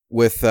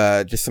with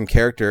just some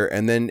character,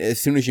 and then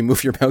as soon as you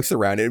move your mouse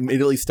around, it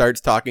immediately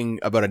starts talking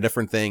about a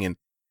different thing, and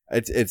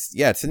it's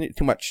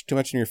too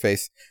much in your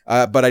face.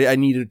 But I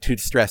needed to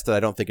stress that I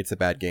don't think it's a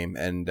bad game,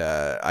 and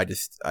I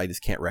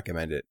just can't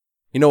recommend it.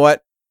 You know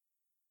what?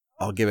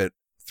 I'll give it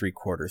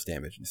 3/4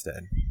 damage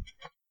instead.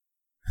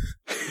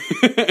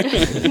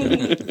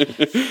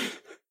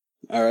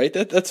 All right,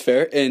 that's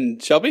fair.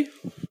 And Shelby?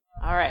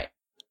 All right.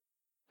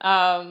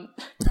 So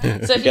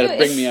You gotta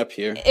bring me up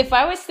here. If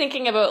I was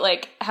thinking about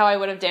like how I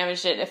would have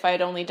damaged it if I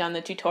had only done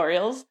the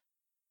tutorials,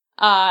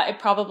 it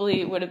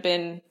probably would have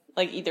been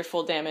like either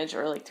full damage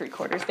or like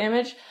 3/4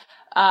 damage.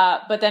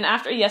 But then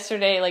after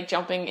yesterday, like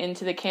jumping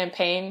into the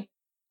campaign,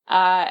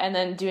 and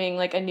then doing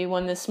like a new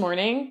one this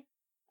morning,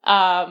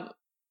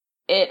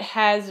 it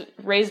has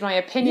raised my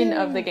opinion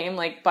of the game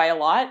like by a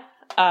lot.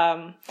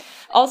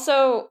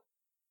 Also,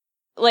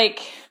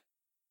 like,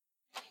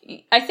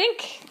 I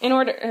think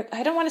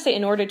I don't want to say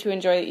in order to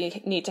enjoy it, you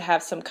need to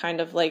have some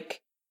kind of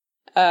like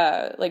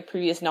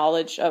previous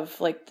knowledge of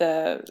like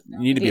the You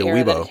need to be a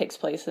era that weebo. it takes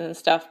place in and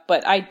stuff,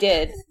 but I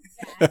did.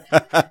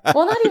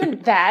 Well, not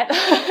even that.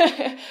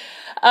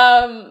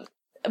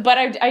 But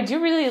I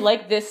do really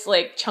like this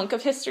like chunk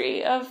of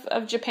history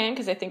of Japan,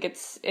 because I think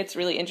it's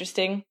really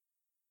interesting.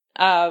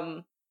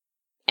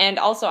 And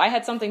also I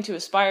had something to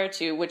aspire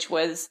to, which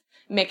was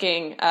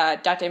making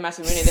Date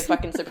Masamune the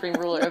fucking supreme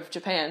ruler of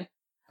Japan.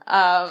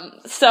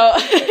 So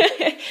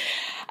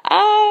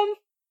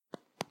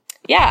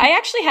yeah, I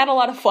actually had a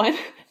lot of fun.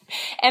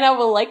 And I'm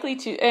likely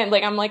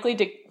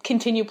to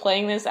continue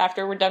playing this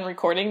after we're done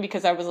recording,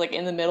 because I was like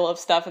in the middle of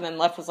stuff, and then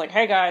Left was like,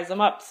 "Hey guys,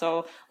 I'm up,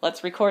 so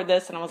let's record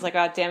this." And I was like,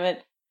 "God damn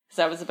it," because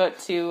I was about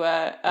to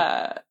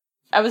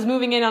I was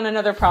moving in on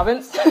another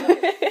province, and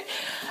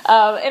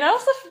it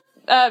also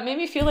made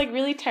me feel like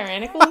really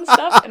tyrannical and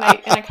stuff, and I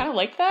kind of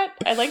liked that.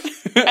 I liked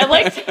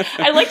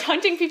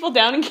hunting people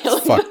down and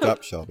killing them. Fucked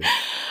up, Shelby.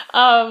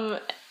 I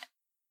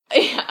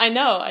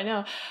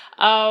know.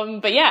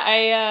 But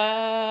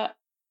yeah,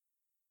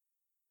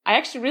 I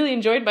actually really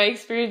enjoyed my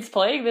experience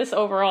playing this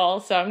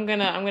overall, so I'm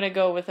gonna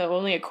go with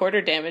only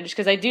 1/4 damage,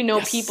 because I do know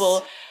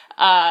people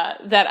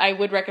that I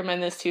would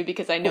recommend this to,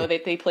 because I know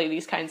that they play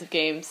these kinds of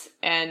games,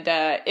 and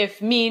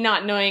if me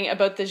not knowing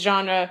about the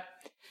genre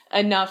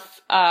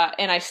enough,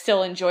 and I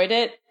still enjoyed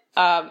it,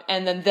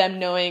 and then them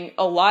knowing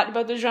a lot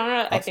about the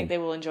genre, Awesome. I think they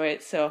will enjoy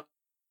it. So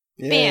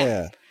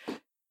Yeah.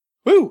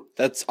 Woo!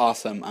 That's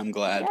awesome. I'm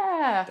glad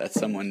yeah, that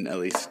someone at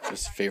least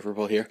was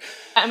favorable here.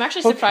 I'm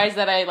actually surprised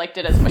that I liked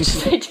it as much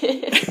as I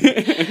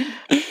did.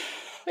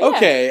 Yeah.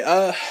 Okay,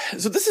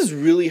 so this is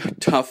really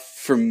tough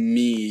for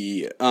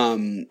me.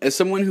 As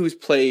someone who's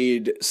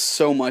played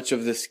so much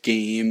of this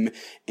game,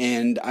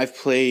 and I've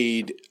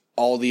played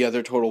all the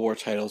other Total War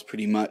titles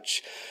pretty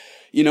much,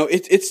 you know,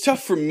 it's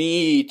tough for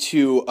me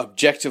to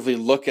objectively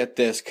look at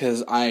this,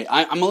 because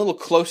I'm a little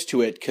close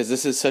to it, because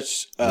this is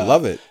such I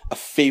love it. a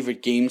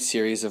favorite game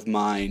series of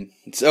mine.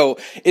 So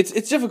it's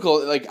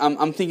difficult. Like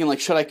I'm thinking,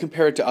 like, should I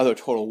compare it to other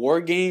Total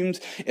War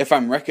games? If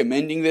I'm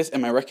recommending this,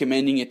 am I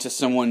recommending it to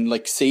someone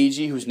like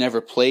Seiji who's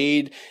never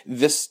played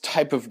this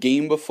type of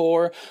game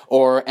before?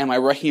 Or am I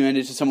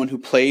recommending it to someone who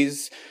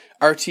plays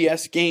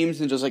RTS games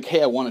and just like,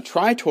 hey, I want to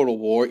try Total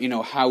War, you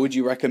know, how would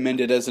you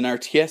recommend it as an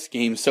RTS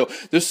game? So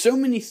there's so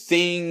many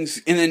things,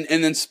 and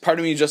then part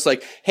of me is just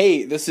like,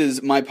 hey, this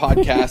is my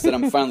podcast that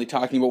I'm finally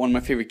talking about one of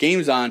my favorite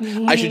games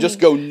on. I should just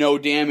go no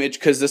damage,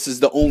 because this is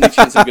the only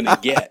chance I'm gonna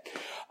get.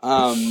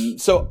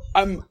 So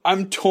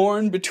I'm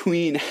torn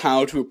between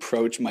how to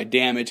approach my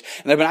damage,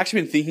 and I've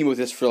actually been thinking about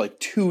this for like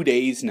 2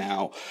 days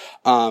now,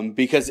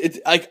 because it's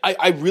like,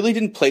 I really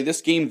didn't play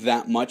this game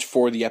that much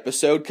for the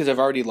episode, because I've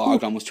already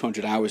logged almost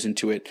 200 hours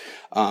into it,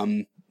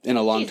 in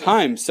a long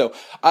time. So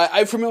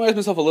I familiarized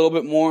myself a little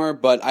bit more,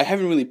 but I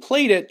haven't really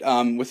played it,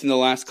 within the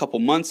last couple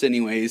months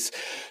anyways.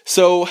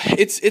 So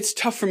it's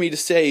tough for me to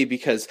say,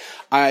 because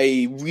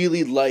I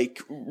really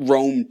like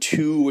Rome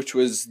 2, which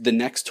was the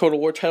next Total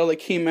War title that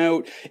came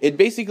out. It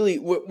basically,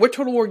 what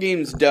Total War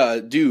games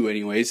do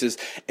anyways, is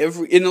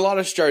in a lot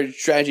of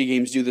strategy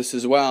games do this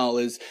as well,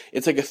 is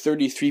it's like a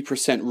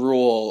 33%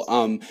 rule.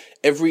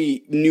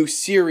 Every new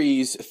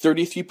series,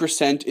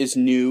 33% is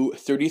new,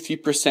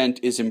 33%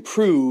 is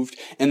improved,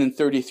 and then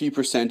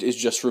 33% is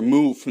just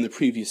removed from the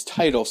previous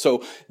title.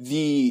 So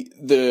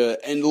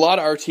and a lot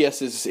of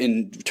RTSs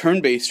in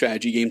turn-based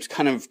strategy games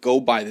kind of go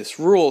by this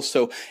rule.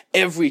 So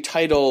every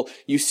title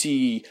you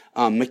see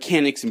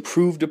mechanics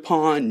improved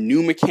upon,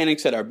 new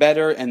mechanics that are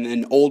better, and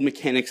then old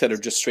mechanics that are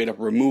just straight up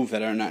removed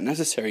that are not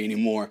necessary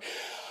anymore.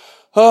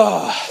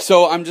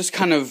 So I'm just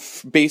kind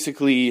of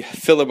basically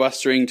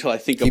filibustering till I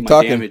think Keep of my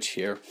talking. damage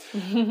here.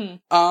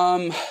 You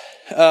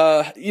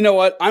know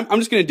what? I'm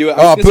just gonna do it.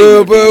 Oh, I'm just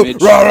gonna boo, say boo. no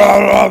damage. Rah, rah,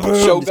 rah, boo. I'm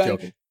just Shogun.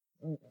 joking.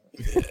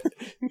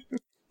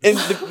 And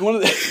one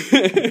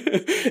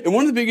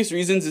of the biggest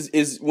reasons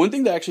is one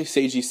thing that actually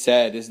Seiji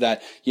said is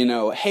that, you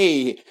know,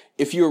 hey,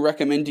 if you were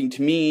recommending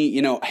to me,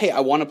 you know, hey, I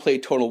want to play a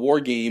Total War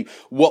game,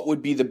 what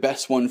would be the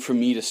best one for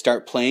me to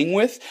start playing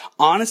with?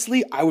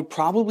 Honestly, I would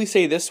probably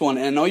say this one.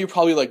 And I know you're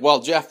probably like, well,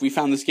 Jeff, we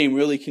found this game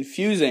really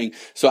confusing,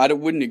 so I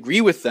wouldn't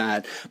agree with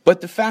that.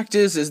 But the fact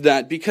is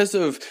that because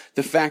of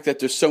the fact that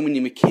there's so many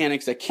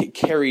mechanics that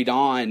carried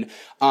on,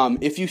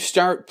 if you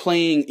start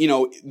playing, you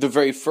know, the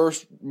very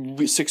first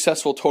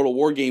successful Total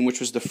War game, which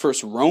was the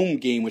first Rome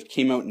game, which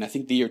came out in, I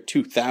think, the year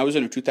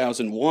 2000 or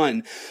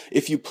 2001,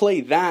 if you play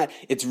that,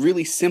 it's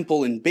really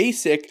simple and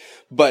basic,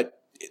 but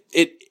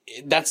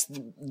that's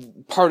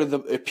part of the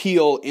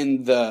appeal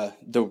in the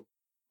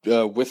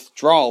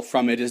withdrawal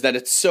from it, is that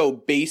it's so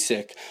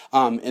basic.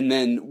 And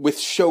then with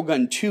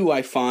Shogun 2,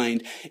 I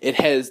find it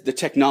has the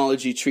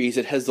technology trees,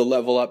 it has the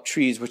level up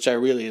trees, which I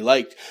really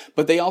liked,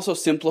 but they also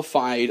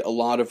simplified a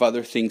lot of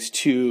other things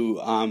too.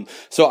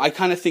 So I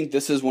kind of think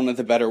this is one of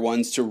the better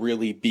ones to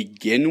really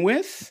begin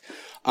with.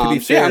 To be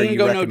fair, I'm gonna you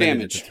go no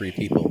recommended it damage. to 3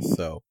 people,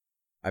 so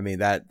I mean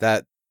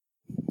that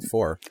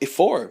 4.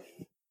 4.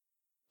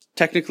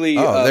 Technically,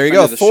 Oh, there you friend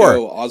go, of the 4.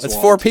 show, Oswald, That's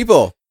 4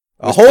 people.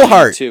 A was whole playing it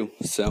heart. too.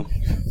 So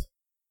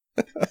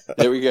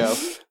there we go.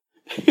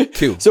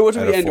 2. So what do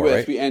out we of end 4, with?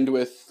 right? We end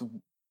with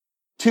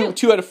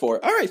two out of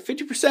 4. All right,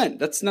 50%.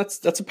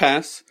 That's a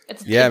pass.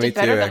 It Yeah, did me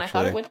better too, than I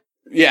thought it actually. would.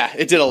 Yeah,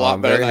 it did a lot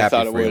I'm better very than I happy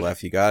thought it for you, would.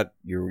 Lef. You got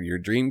your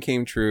dream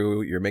came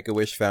true. Your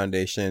Make-A-Wish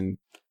Foundation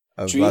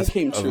of Dream us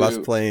came of us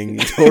true. playing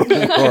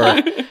Total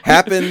War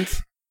happened.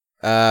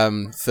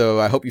 So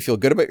I hope you feel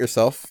good about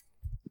yourself.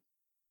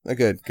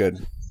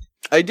 Good.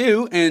 I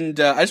do, and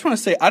I just want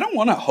to say I don't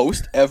want to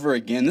host ever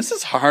again. This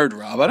is hard,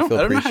 Rob. I don't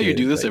know how you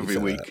do this every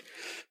week.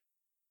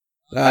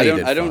 I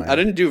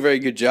didn't do a very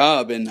good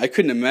job, and I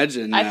couldn't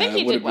imagine I think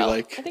you what did it'd well. be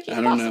like. I think you I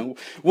did don't awesome. know.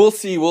 We'll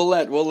see. We'll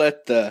let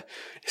the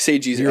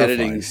Seiji's You're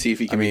editing fine. see if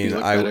he I can make mean, it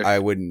look better. I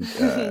wouldn't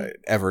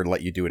ever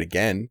let you do it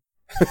again.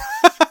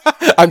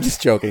 I'm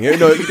just joking.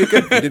 No, you did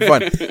good. You did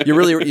fun. You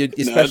really,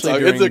 especially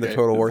during the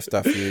Total War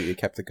stuff, you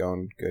kept it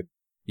going good.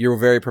 You were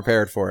very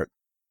prepared for it.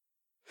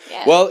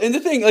 Yeah. Well, and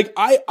the thing, like,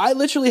 I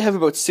literally have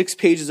about 6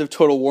 pages of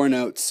Total War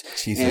notes,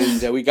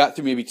 Jesus. and we got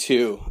through maybe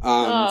 2.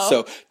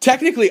 So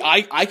technically,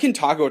 I can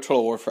talk about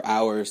Total War for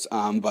hours,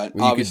 but Well, you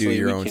could obviously do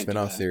your we own can't do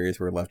spin-off that. series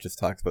where Left just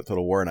talks about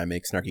Total War and I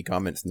make snarky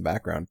comments in the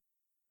background.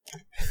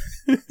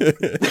 boy.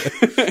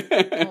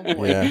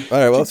 Yeah. All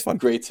right. Well, it's fun.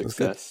 Great It was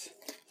good. success.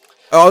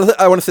 Oh,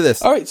 I want to say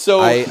this. All right, so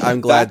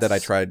I'm glad that I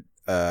that's- tried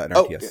an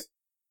Oh, RTS.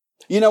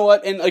 You know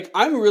what? And like,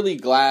 I'm really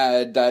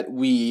glad that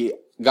we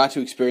got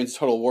to experience a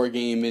Total War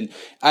game. And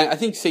I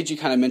think Seiji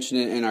kind of mentioned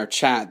it in our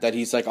chat that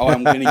he's like, oh,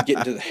 I'm going to get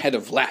into the head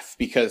of Left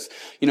because,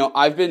 you know,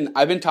 I've been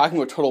talking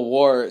about Total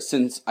War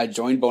since I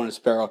joined Bonus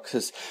Barrel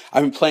because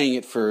I've been playing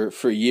it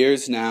for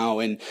years now.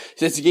 And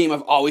it's a game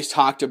I've always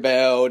talked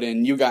about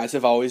and you guys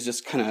have always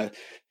just kind of,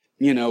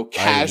 you know,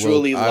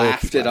 casually I will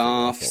laughed keep it laughing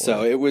off. about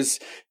So it was,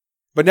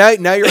 But now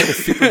you're like a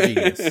super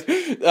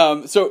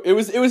genius. So it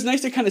was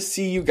nice to kind of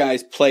see you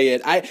guys play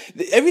it.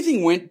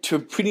 Everything went to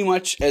pretty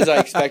much as I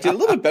expected, a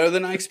little bit better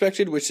than I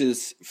expected, which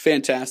is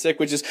fantastic.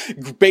 Which is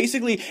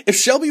basically, if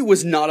Shelby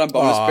was not on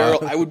Bonus Aw.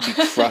 Barrel, I would be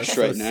crushed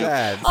So right now.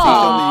 sad. See,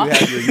 Aw. you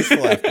have your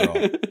useful after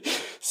all.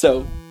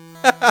 So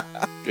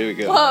there we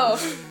go.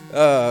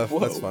 Whoa.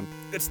 That's fun.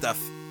 Good stuff.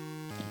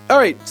 All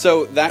right,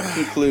 so that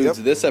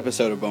concludes this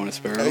episode of Bonus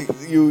Barrel.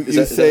 You Is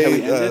that say how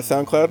we end it?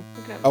 SoundCloud?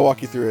 I'll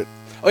walk you through it.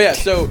 Oh yeah,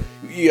 so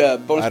I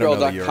don't know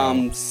the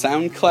bonusbarrel.com,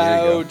 URL.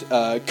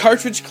 SoundCloud,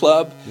 Cartridge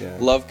Club. Yeah.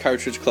 Love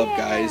Cartridge Club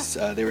guys.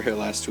 They were here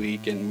last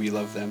week and we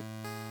love them.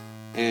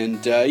 And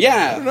I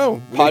don't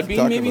know. We need to Podbean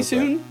talk maybe about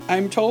soon,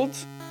 I'm told.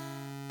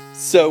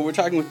 So we're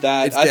talking with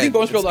that. It's I think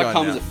dead. It's bonusbarrel.com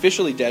gone is now.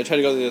 officially dead. I tried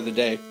to go the other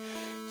day.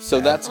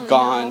 So that's Oh,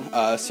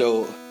 gone.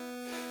 So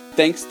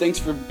thanks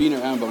for being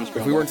around bonusbarrel.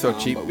 If we weren't so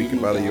cheap, but we we've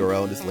could buy the moved on.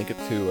 URL and just link it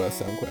to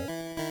SoundCloud.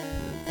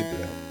 We could do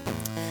that.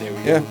 There we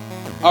Yeah. go.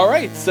 All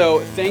right, so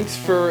thanks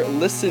for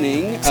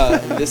listening.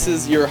 This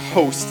is your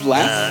host,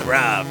 Les.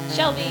 Rob.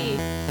 Shelby.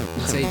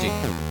 Seiji.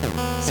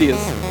 See you.